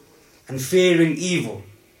good, and fearing evil,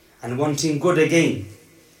 and wanting good again,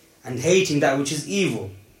 and hating that which is evil.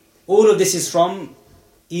 All of this is from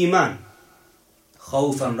Iman.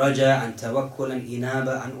 Khawf and raja and tawakkul and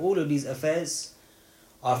inaba, and all of these affairs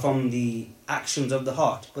are from the actions of the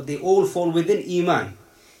heart, but they all fall within Iman.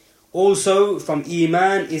 Also from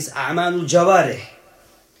Iman is a'malul jawarih,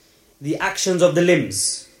 the actions of the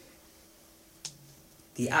limbs.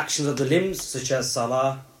 The actions of the limbs, such as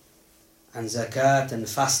salah and zakat and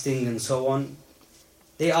fasting and so on,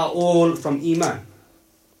 they are all from Iman.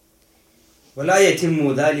 وَلَا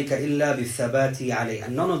يَتِمُّ ذَلِكَ إِلَّا بِالثَّبَاتِ عَلَيْهِ.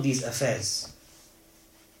 And none of these affairs,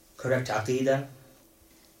 correct aqidah,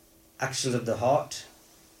 actions of the heart,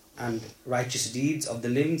 and righteous deeds of the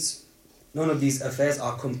limbs, none of these affairs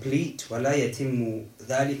are complete. وَلَا يَتِمُّ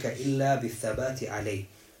ذَلِكَ إِلَّا بِالثَّبَاتِ عَلَيْهِ.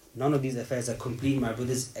 None of these affairs are complete, my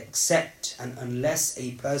brothers, except and unless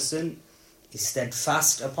a person is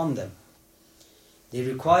steadfast upon them. They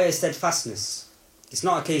require steadfastness. It's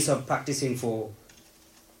not a case of practicing for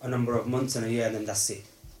a number of months and a year and then that's it.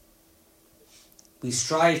 We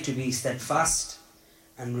strive to be steadfast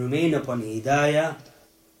and remain upon hidayah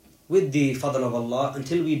with the fadl of Allah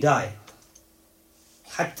until we die.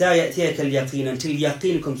 حَتَّى يَأْتِيَكَ الْيَقِينَ, until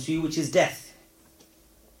yaqeen comes to you, which is death.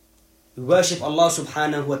 We worship Allah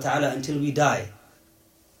subhanahu wa ta'ala until we die.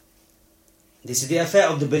 This is the affair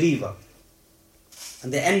of the believer.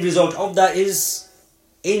 And the end result of that is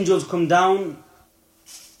angels come down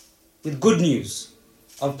with good news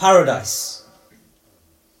of paradise,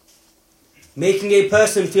 making a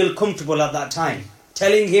person feel comfortable at that time,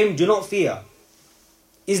 telling him, do not fear.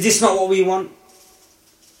 Is this not what we want?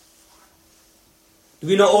 Do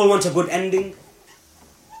we not all want a good ending?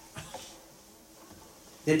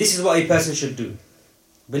 Then this is what a person should do.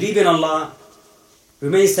 Believe in Allah,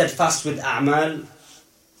 remain steadfast with a'mal,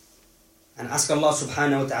 and ask Allah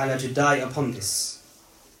subhanahu wa ta'ala to die upon this.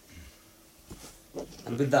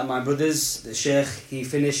 And with that, my brothers, the Shaykh, he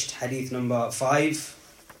finished hadith number 5.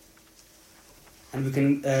 And we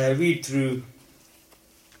can read through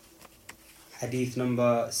hadith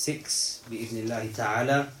number 6, bi'idhnillahi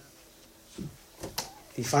ta'ala.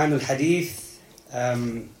 The final hadith,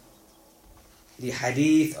 the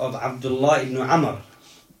hadith of Abdullah ibn Amr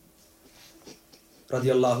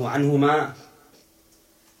radiyallahu anhuma,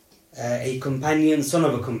 a companion, son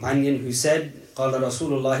of a companion, who said, قال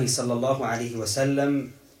رسول الله صلى الله عليه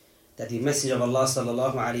وسلم, that the Messenger of Allah صلى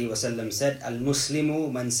الله عليه وسلم said,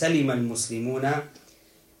 المسلم من سلم المسلمون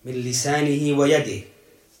من لسانه ويده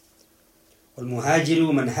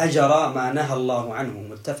والمهاجر من هجر ما نهى الله عنه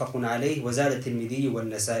متفق عليه وزاد الترمذي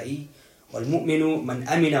والنسائي والمؤمن من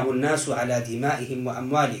أمنه الناس على دمائهم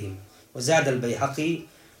وأموالهم وزاد البيهقي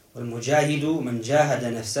والمجاهد من جاهد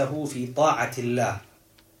نفسه في طاعة الله.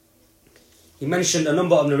 He mentioned a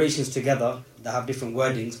number of narrations together that have different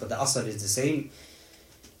wordings, but the asr is the same.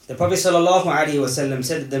 The Prophet ﷺ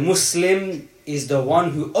said that the Muslim is the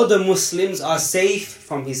one who other Muslims are safe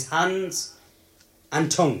from his hands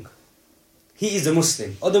and tongue. He is the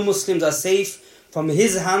Muslim. Other Muslims are safe from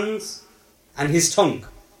his hands and his tongue.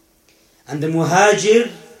 And the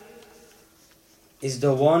Muhajir is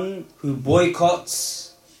the one who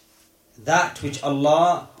boycotts that which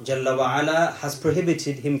Allah Jalla wa Ala has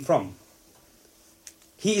prohibited him from.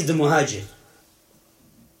 He is the Muhajir.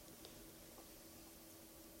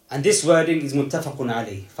 And this wording is muttafaqun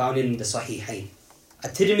alayh, found in the Sahihain.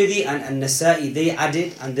 At-Tirmidhi and An-Nasa'i, they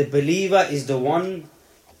added, and the believer is the one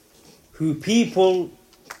who people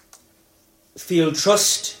feel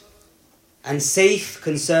trust and safe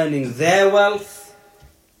concerning their wealth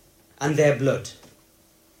and their blood.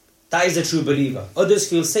 That is a true believer. Others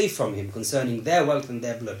feel safe from him concerning their wealth and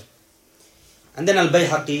their blood. And then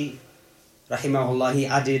Al-Bayhaqi, rahimahullah, he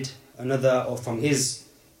added another, or from his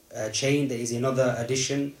chain, there is another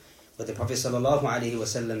addition where the Prophet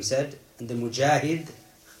ﷺ said, and the Mujahid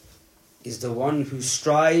is the one who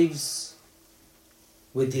strives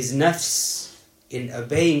with his nafs in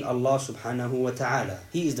obeying Allah subhanahu wa ta'ala.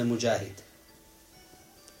 He is the Mujahid.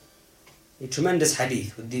 A tremendous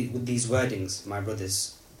hadith with these wordings, my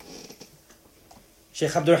brothers.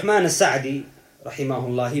 Shaykh Abdurrahman Sadi,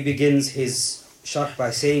 rahimahullah, he begins his sharh by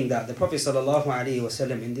saying that the Prophet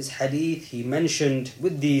ﷺ in this hadith, he mentioned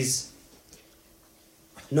with these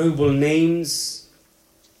noble names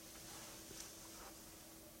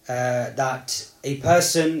that a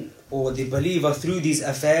person or the believer through these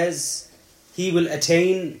affairs, he will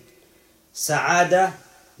attain sa'ada,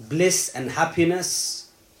 bliss and happiness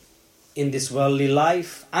in this worldly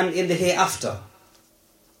life and in the hereafter.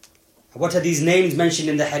 What are these names mentioned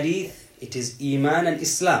in the hadith? It is Iman and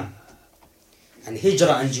Islam and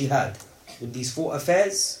Hijrah and Jihad. With these four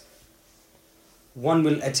affairs, one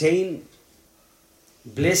will attain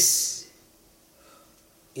bliss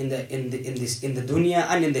in the dunya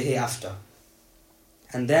and in the hereafter.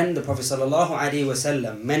 And then the Prophet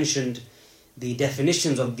ﷺ mentioned the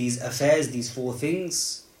definitions of these affairs, these four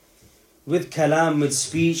things, with kalam, with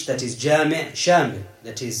speech that is jami', shamil,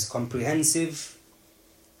 that is comprehensive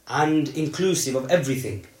and inclusive of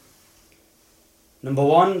everything. Number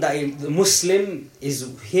one, that the Muslim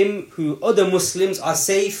is him who other Muslims are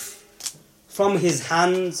safe from his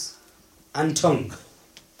hands and tongue.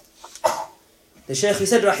 The Shaykh, he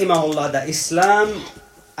said, rahimahullah, that Islam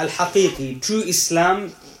al-haqiqi, true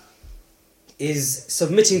Islam, is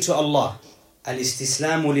submitting to Allah.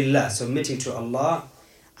 Al-istislamu lillah, submitting to Allah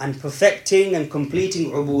and perfecting and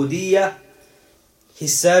completing ubudiyyah,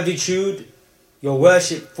 his servitude, your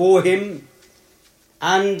worship for him,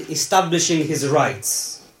 and establishing his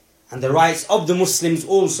rights and the rights of the Muslims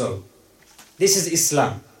also. This is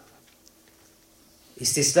Islam.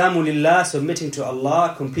 Istislamu lillah, submitting to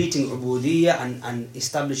Allah, completing ubudiyyah and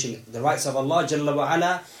establishing the rights of Allah Jalla wa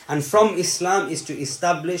Ala. And from Islam is to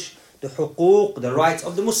establish the huquq, the rights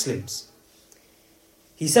of the Muslims.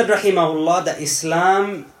 He said, rahimahullah, that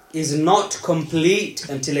Islam is not complete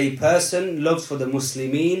until a person loves for the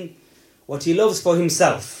Muslimin what he loves for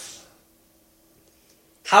himself.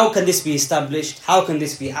 How can this be established? How can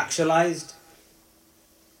this be actualized?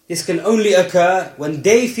 This can only occur when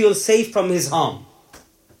they feel safe from his harm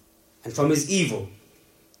and from his evil.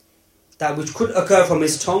 That which could occur from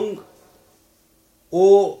his tongue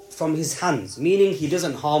or from his hands, meaning he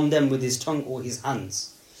doesn't harm them with his tongue or his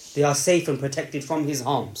hands. They are safe and protected from his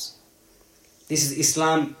harms. This is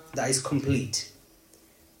Islam that is complete.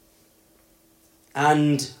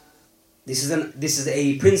 And this is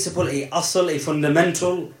a principle, a asl, a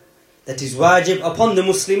fundamental that is wajib upon the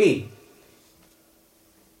Muslimin.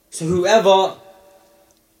 So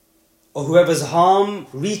whoever's harm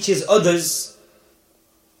reaches others,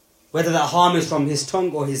 whether that harm is from his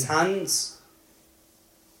tongue or his hands,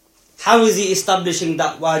 how is he establishing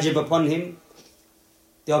that wajib upon him?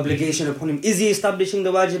 The obligation upon him. Is he establishing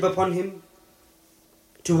the wajib upon him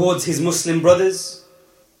towards his Muslim brothers?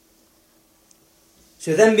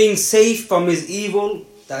 So then being safe from his evil,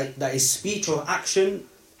 that is speech or action,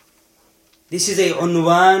 this is a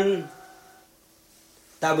unwan,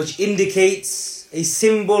 that which indicates a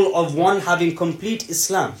symbol of one having complete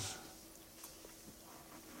Islam.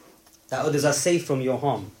 That others are safe from your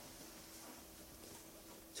harm.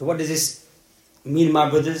 So what does this mean, my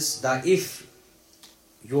brothers? That if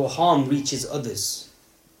your harm reaches others,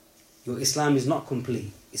 your Islam is not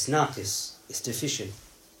complete. It's naqis. It's deficient.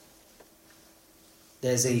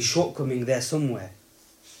 There's a shortcoming there somewhere.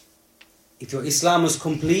 If your Islam was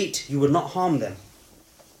complete, you would not harm them.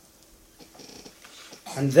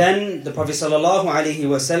 And then the Prophet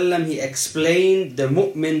ﷺ, he explained the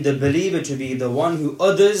mu'min, the believer, to be the one who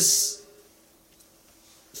others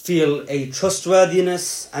feel a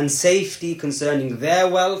trustworthiness and safety concerning their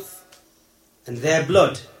wealth and their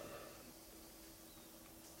blood.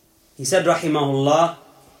 He said, rahimahullah,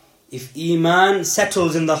 if Iman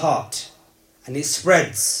settles in the heart and it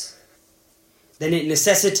spreads, then it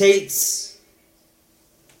necessitates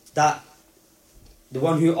that the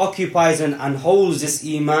one who occupies and holds this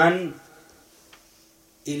Iman,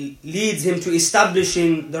 it leads him to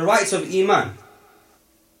establishing the rights of Iman.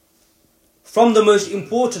 From the most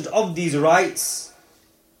important of these rights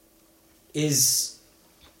is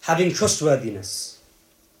having trustworthiness,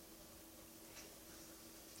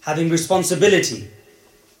 having responsibility,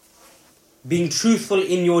 being truthful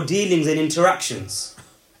in your dealings and interactions,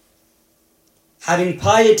 having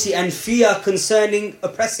piety and fear concerning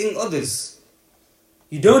oppressing others.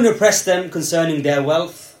 You don't oppress them concerning their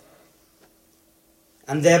wealth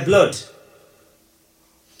and their blood.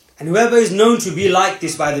 And whoever is known to be like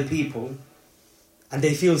this by the people, and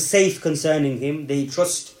they feel safe concerning him, they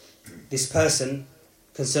trust this person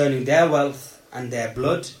concerning their wealth and their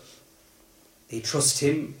blood, they trust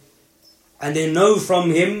him, and they know from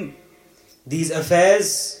him these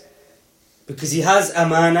affairs because he has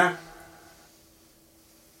amana,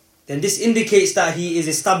 then this indicates that he is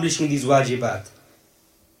establishing these wajibat.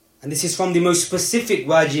 And this is from the most specific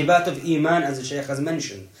wajibat of Iman, as the Shaykh has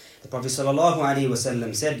mentioned. The Prophet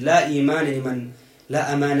ﷺ said, La iman liman la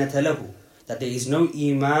amanata lahu, that there is no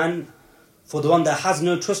Iman for the one that has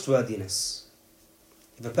no trustworthiness.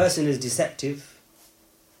 If a person is deceptive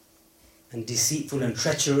and deceitful and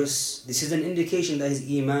treacherous, this is an indication that his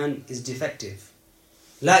Iman is defective.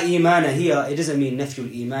 La imana here, it doesn't mean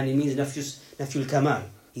nafyul Iman, it means nafyul kamal.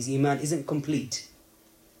 His Iman isn't complete.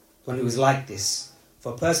 One who is like this.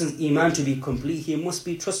 For a person's Iman to be complete, he must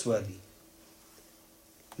be trustworthy.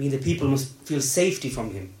 I mean, the people must feel safety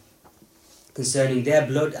from him concerning their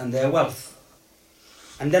blood and their wealth.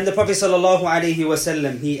 And then the Prophet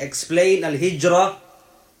ﷺ, he explained al-hijrah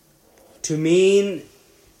to mean,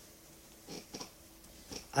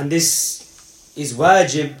 and this is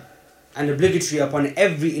wajib and obligatory upon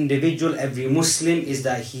every individual, every Muslim, is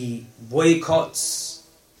that he boycotts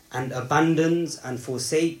and abandons and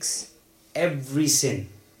forsakes every sin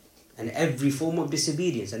and every form of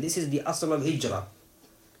disobedience. And this is the asl of hijrah.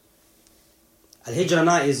 Al-hijrah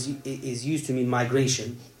now is used to mean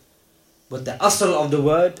migration, but the asl of the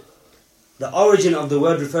word, the origin of the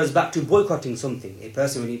word, refers back to boycotting something. A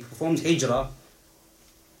person, when he performs hijrah,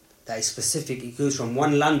 that is specific, it goes from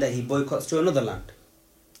one land that he boycotts to another land.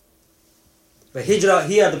 But hijrah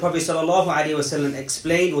here, the Prophet ﷺ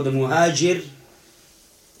explained, or the muhajir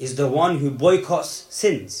is the one who boycotts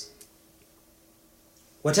sins,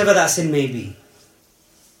 whatever that sin may be.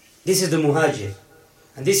 This is the muhajir.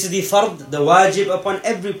 And this is the fard, the wajib upon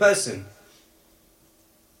every person.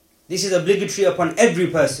 This is obligatory upon every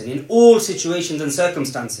person in all situations and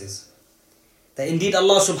circumstances. That indeed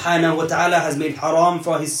Allah subhanahu wa ta'ala has made haram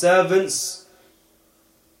for His servants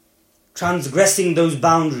transgressing those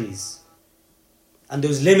boundaries and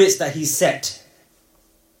those limits that He set.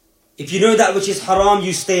 If you know that which is haram,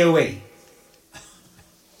 you stay away.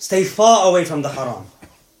 Stay far away from the haram.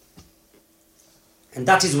 And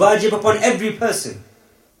that is wajib upon every person.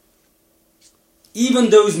 Even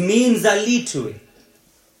those means that lead to it.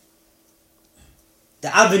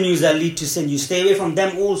 The avenues that lead to sin, you stay away from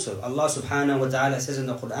them also. Allah subhanahu wa ta'ala says in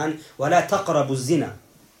the Quran, وَلَا تَقْرَبُوا الزِّنَا.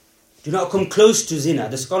 Do not come close to zina.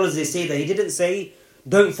 The scholars, they say that He didn't say,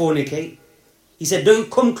 don't fornicate. He said,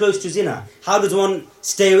 don't come close to zina. How does one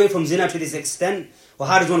stay away from zina to this extent? Or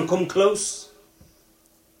how does one come close?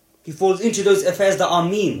 He falls into those affairs that are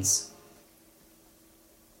means.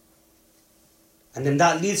 And then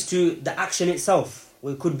that leads to the action itself.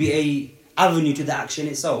 Or it could be an avenue to the action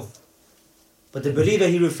itself. But the believer,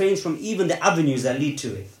 he refrains from even the avenues that lead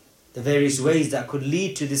to it. The various ways that could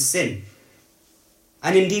lead to this sin.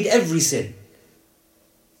 And indeed every sin.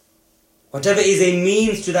 Whatever is a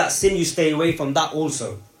means to that sin, you stay away from that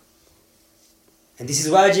also. And this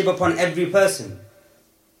is wajib upon every person.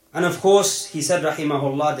 And of course, he said,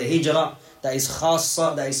 rahimahullah, the hijrah that is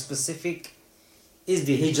khassa, that is specific, is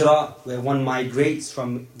the hijrah where one migrates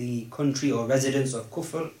from the country or residence of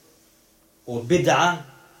kufr or bid'ah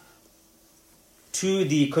to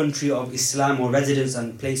the country of Islam or residence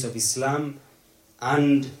and place of Islam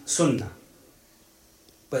and sunnah.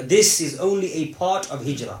 But this is only a part of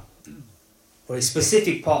hijrah, or a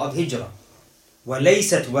specific part of hijrah.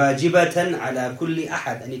 وَلَيْسَتْ وَاجِبَةً عَلَى كُلِّ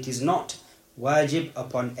أَحَدٍ. And it is not wajib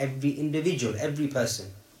upon every individual, every person,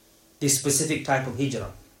 this specific type of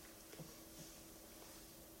hijrah.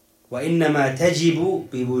 وَإِنَّمَا تَجِبُ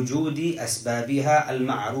بِوُجُودِ أَسْبَابِهَا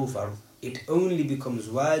الْمَعْرُوفَةِ. It only becomes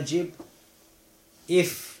wajib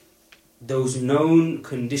if those known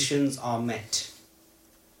conditions are met.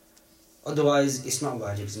 Otherwise, it's not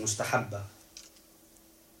wajib, it's mustahabba.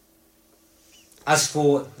 As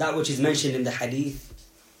for that which is mentioned in the hadith,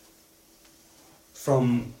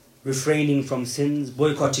 from refraining from sins,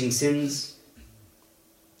 boycotting sins,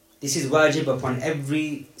 this is wajib upon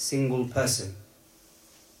every single person.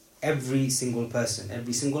 Every single person,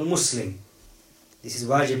 every single Muslim. This is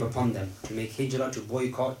wajib upon them to make hijrah, to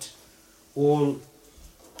boycott all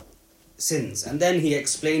sins. And then he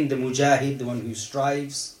explained the mujahid, the one who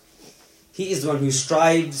strives. He is the one who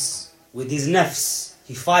strives with his nafs.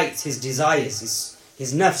 He fights his desires,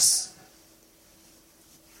 his nafs,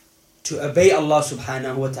 to obey Allah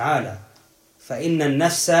subhanahu wa ta'ala. فَإِنَّ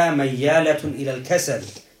النَّفْسَ مَيَّالَةٌ إِلَى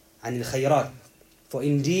الْكَسَلِ عَنِ الْخَيْرَاتِ. For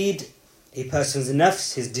indeed, a person's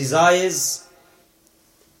nafs, his desires,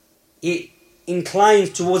 it inclines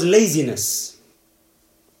towards laziness.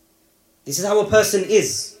 This is how a person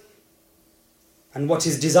is. And what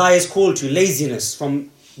his desires call to, laziness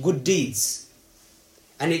from good deeds.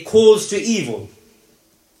 And it calls to evil.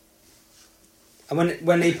 And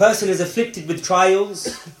when a person is afflicted with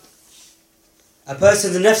trials, a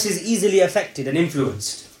person's nafs is easily affected and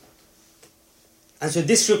influenced. And so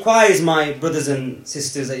this requires, my brothers and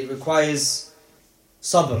sisters, that it requires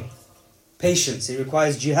sabr, patience, it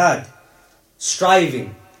requires jihad,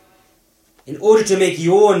 striving. In order to make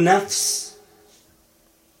your nafs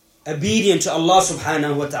obedient to Allah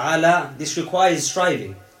subhanahu wa ta'ala, this requires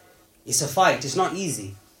striving. It's a fight, it's not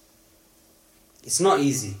easy. It's not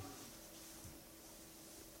easy.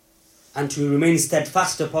 And to remain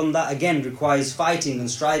steadfast upon that again requires fighting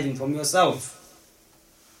and striving from yourself.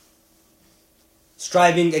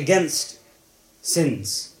 Striving against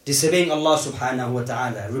sins, disobeying Allah subhanahu wa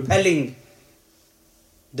ta'ala, repelling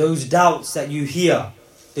those doubts that you hear,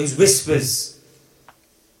 those whispers,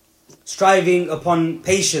 striving upon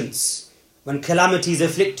patience when calamities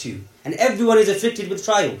afflict you. And everyone is afflicted with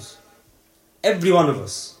trials. Every one of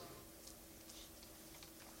us.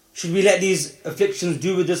 Should we let these afflictions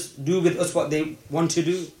do with us what they want to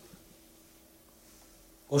do?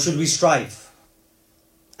 Or should we strive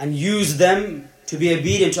and use them to be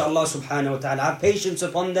obedient to Allah subhanahu wa ta'ala, have patience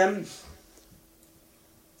upon them,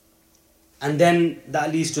 and then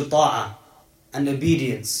that leads to ta'ah and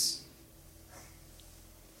obedience.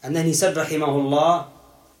 And then he said, rahimahullah,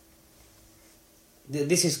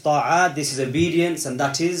 this is ta'ah, this is obedience, and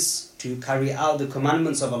that is to carry out the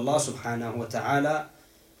commandments of Allah subhanahu wa ta'ala,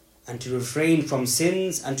 and to refrain from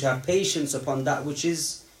sins, and to have patience upon that which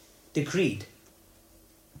is decreed.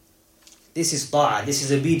 This is ta'ah, this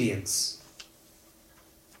is obedience.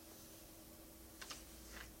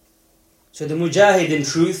 So the mujahid in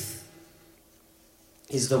truth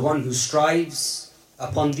is the one who strives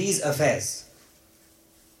upon these affairs,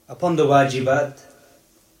 upon the wajibat,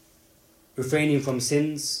 refraining from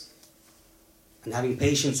sins, and having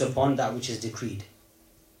patience upon that which is decreed.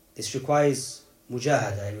 This requires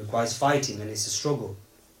mujahada, it requires fighting, and it's a struggle.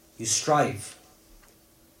 You strive.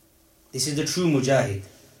 This is the true mujahid.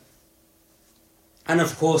 And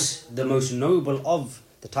of course, the most noble of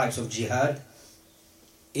the types of jihad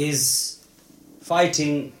is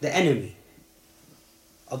fighting the enemy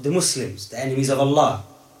of the Muslims, the enemies of Allah.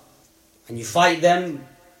 And you fight them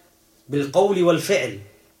bil-qawli wal-fi'l,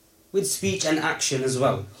 with speech and action as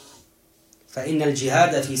well. فَإِنَّ الْجِهَادَ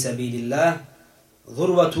فِي سَبِيلِ اللَّهِ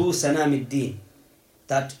ذُرْوَةُ سَنَامِ الدِّينِ.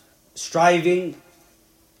 That striving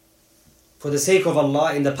for the sake of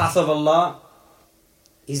Allah, in the path of Allah,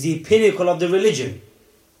 is the pinnacle of the religion.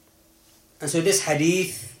 And so this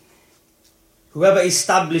hadith, whoever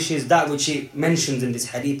establishes that which he mentions in this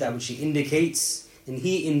hadith, that which he indicates, and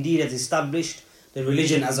he indeed has established the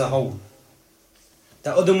religion as a whole.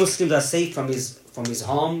 That other Muslims are safe from his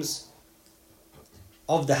harms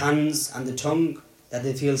of the hands and the tongue, that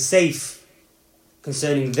they feel safe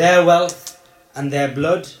concerning their wealth and their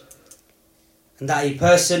blood, and that a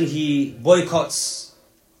person, he boycotts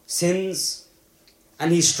sins,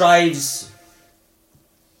 and he strives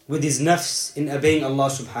with his nafs in obeying Allah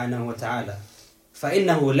subhanahu wa ta'ala.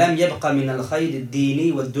 فَإِنَّهُ لَمْ يَبْقَ مِنَ الْخَيْرِ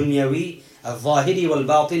الدِّينِ وَالدُّنْيَوِي الظَّاهِرِ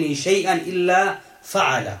وَالْبَاطِنِ شَيْئًا إِلَّا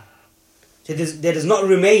فَعَلَ. So there does not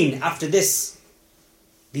remain after these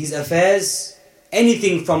affairs,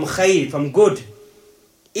 anything from khayr, from good,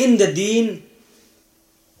 in the deen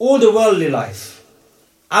or the worldly life,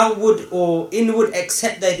 outward or inward,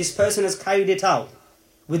 except that this person has carried it out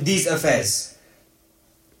with these affairs.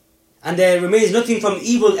 And there remains nothing from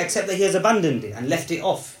evil except that he has abandoned it and left it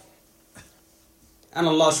off. And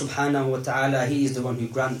Allah subhanahu wa ta'ala, He is the one who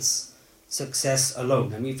grants success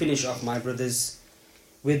alone. And we finish off, my brothers,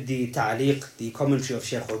 with the ta'liq, the commentary of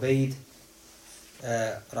Shaykh Ubayd,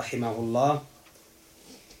 rahimahullah.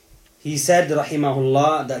 He said,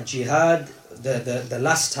 rahimahullah, that jihad, the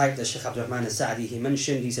last type that Shaykh Abdurrahman Sadi he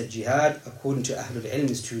mentioned, he said jihad, according to Ahlul Ilm,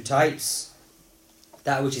 is two types.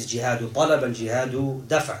 That which is jihadu talab and jihadu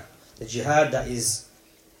dafa'. The jihad that is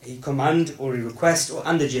a command or a request,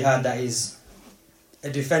 and the jihad that is a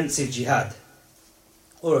defensive jihad,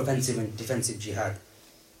 or offensive and defensive jihad.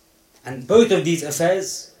 And both of these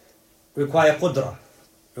affairs require qudra,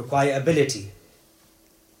 require ability,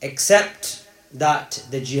 except that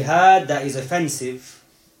the jihad that is offensive,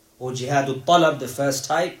 or jihadul talab, the first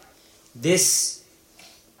type, this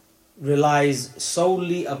relies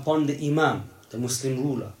solely upon the imam, the Muslim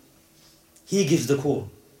ruler. He gives the call.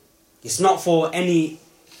 It's not for any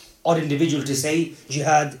odd individual to say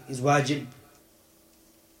jihad is wajib.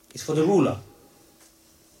 It's for the ruler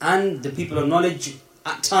and the people of knowledge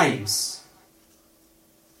at times.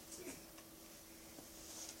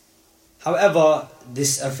 However,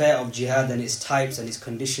 this affair of jihad and its types and its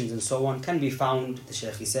conditions and so on can be found, the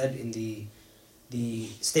Shaykh he said, in the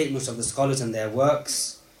statements of the scholars and their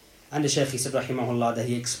works. And the Shaykh he said, rahimahullah, that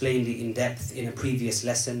he explained it in depth in a previous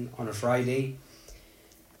lesson on a Friday.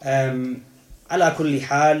 Ala kulli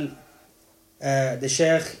hal, the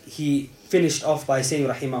Shaykh, he finished off by saying,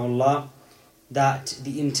 rahimahullah, that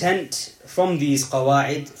the intent from these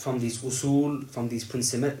qawa'id, from these usul, from these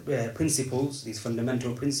principles, these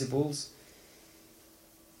fundamental principles,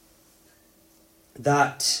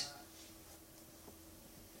 that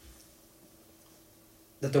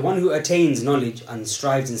the one who attains knowledge and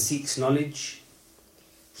strives and seeks knowledge,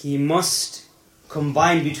 he must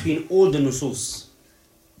combine between all the nusus,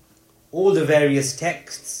 all the various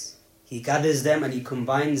texts. He gathers them and he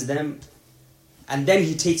combines them, and then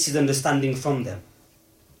he takes his understanding from them.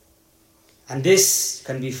 And this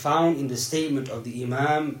can be found in the statement of the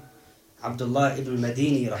Imam Abdullah ibn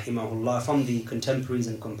Madini rahimahullah, from the contemporaries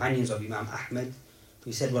and companions of Imam Ahmad.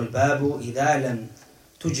 He said, وَالْبَابُ إِذَا لَمْ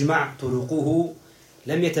تُجْمَعْ طُرُقُهُ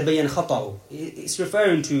لَمْ يَتَبَيَّنْ خَطَأُ. It's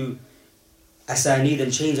referring to asanid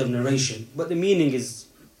and chains of narration, but the meaning is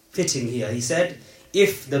fitting here. He said,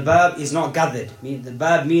 if the bab is not gathered, the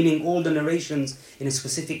bab meaning all the narrations in a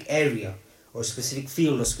specific area or a specific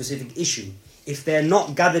field or specific issue, if they're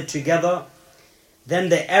not gathered together, then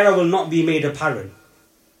the error will not be made apparent.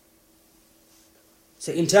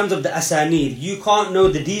 So in terms of the asanid, you can't know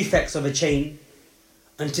the defects of a chain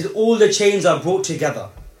until all the chains are brought together,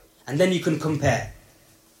 and then you can compare.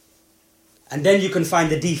 And then you can find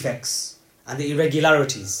the defects and the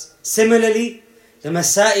irregularities. Similarly, the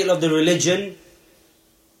masail of the religion,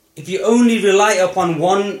 if you only rely upon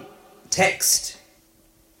one text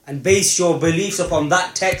and base your beliefs upon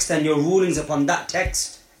that text and your rulings upon that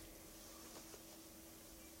text,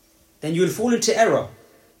 then you will fall into error.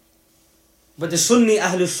 But the Sunni,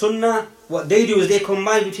 Ahlul Sunnah, what they do is they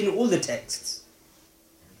combine between all the texts.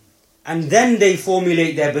 And then they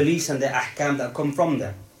formulate their beliefs and their ahkam that come from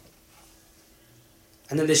them.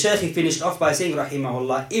 And then the Shaykh he finished off by saying,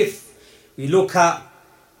 rahimahullah, if we look at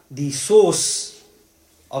the source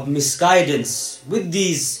of misguidance with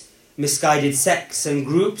these misguided sects and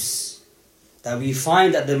groups, that we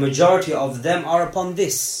find that the majority of them are upon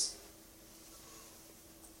this,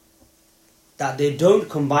 that they don't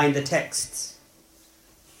combine the texts.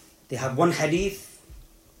 They have one hadith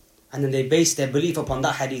and then they base their belief upon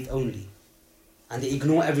that hadith only, and they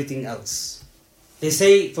ignore everything else. They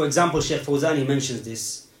say, for example, Shaykh Fawzani mentions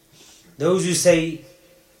this, those who say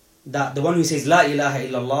that the one who says La ilaha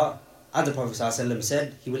illallah, as the Prophet ﷺ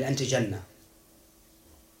said, he will enter Jannah.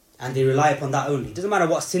 And they rely upon that only. It doesn't matter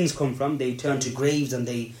what sins come from, they turn to graves and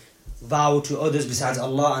they vow to others besides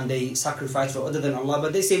Allah and they sacrifice for other than Allah.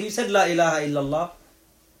 But they say, we said La ilaha illallah,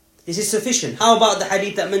 this is sufficient. How about the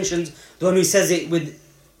hadith that mentions the one who says it with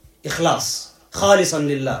ikhlas, khalisan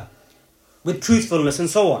lillah, with truthfulness and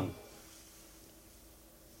so on?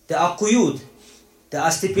 There are quyud, there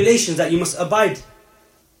are stipulations that you must abide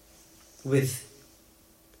with.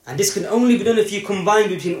 And this can only be done if you combine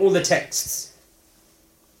between all the texts.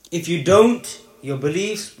 If you don't, your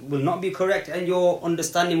beliefs will not be correct and your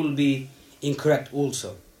understanding will be incorrect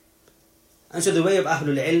also. And so the way of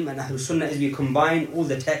Ahlul Ilm and Ahlul Sunnah is we combine all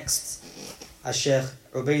the texts, as Shaykh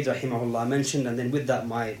Ubayd rahimahullah mentioned, and then with that,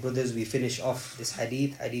 my brothers, we finish off this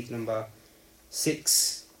hadith, hadith number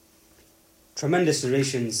 6. Tremendous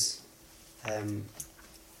narrations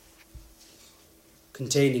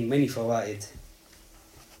containing many fawaid.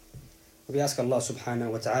 We ask Allah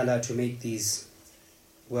subhanahu wa ta'ala to make these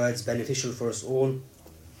words beneficial for us all.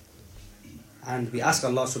 And we ask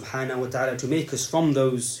Allah subhanahu wa ta'ala to make us from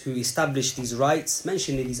those who establish these rights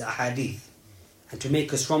mentioned in these ahadith, and to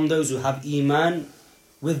make us from those who have iman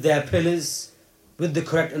with their pillars, with the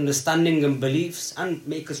correct understanding and beliefs, and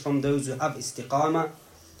make us from those who have istiqamah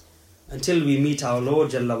until we meet our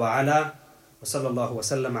Lord Jalla wa Ala. Wa sallallahu wa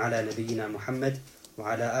sallam ala nabiyyina Muhammad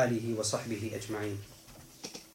wa ala alihi wa sahbihi ajma'in.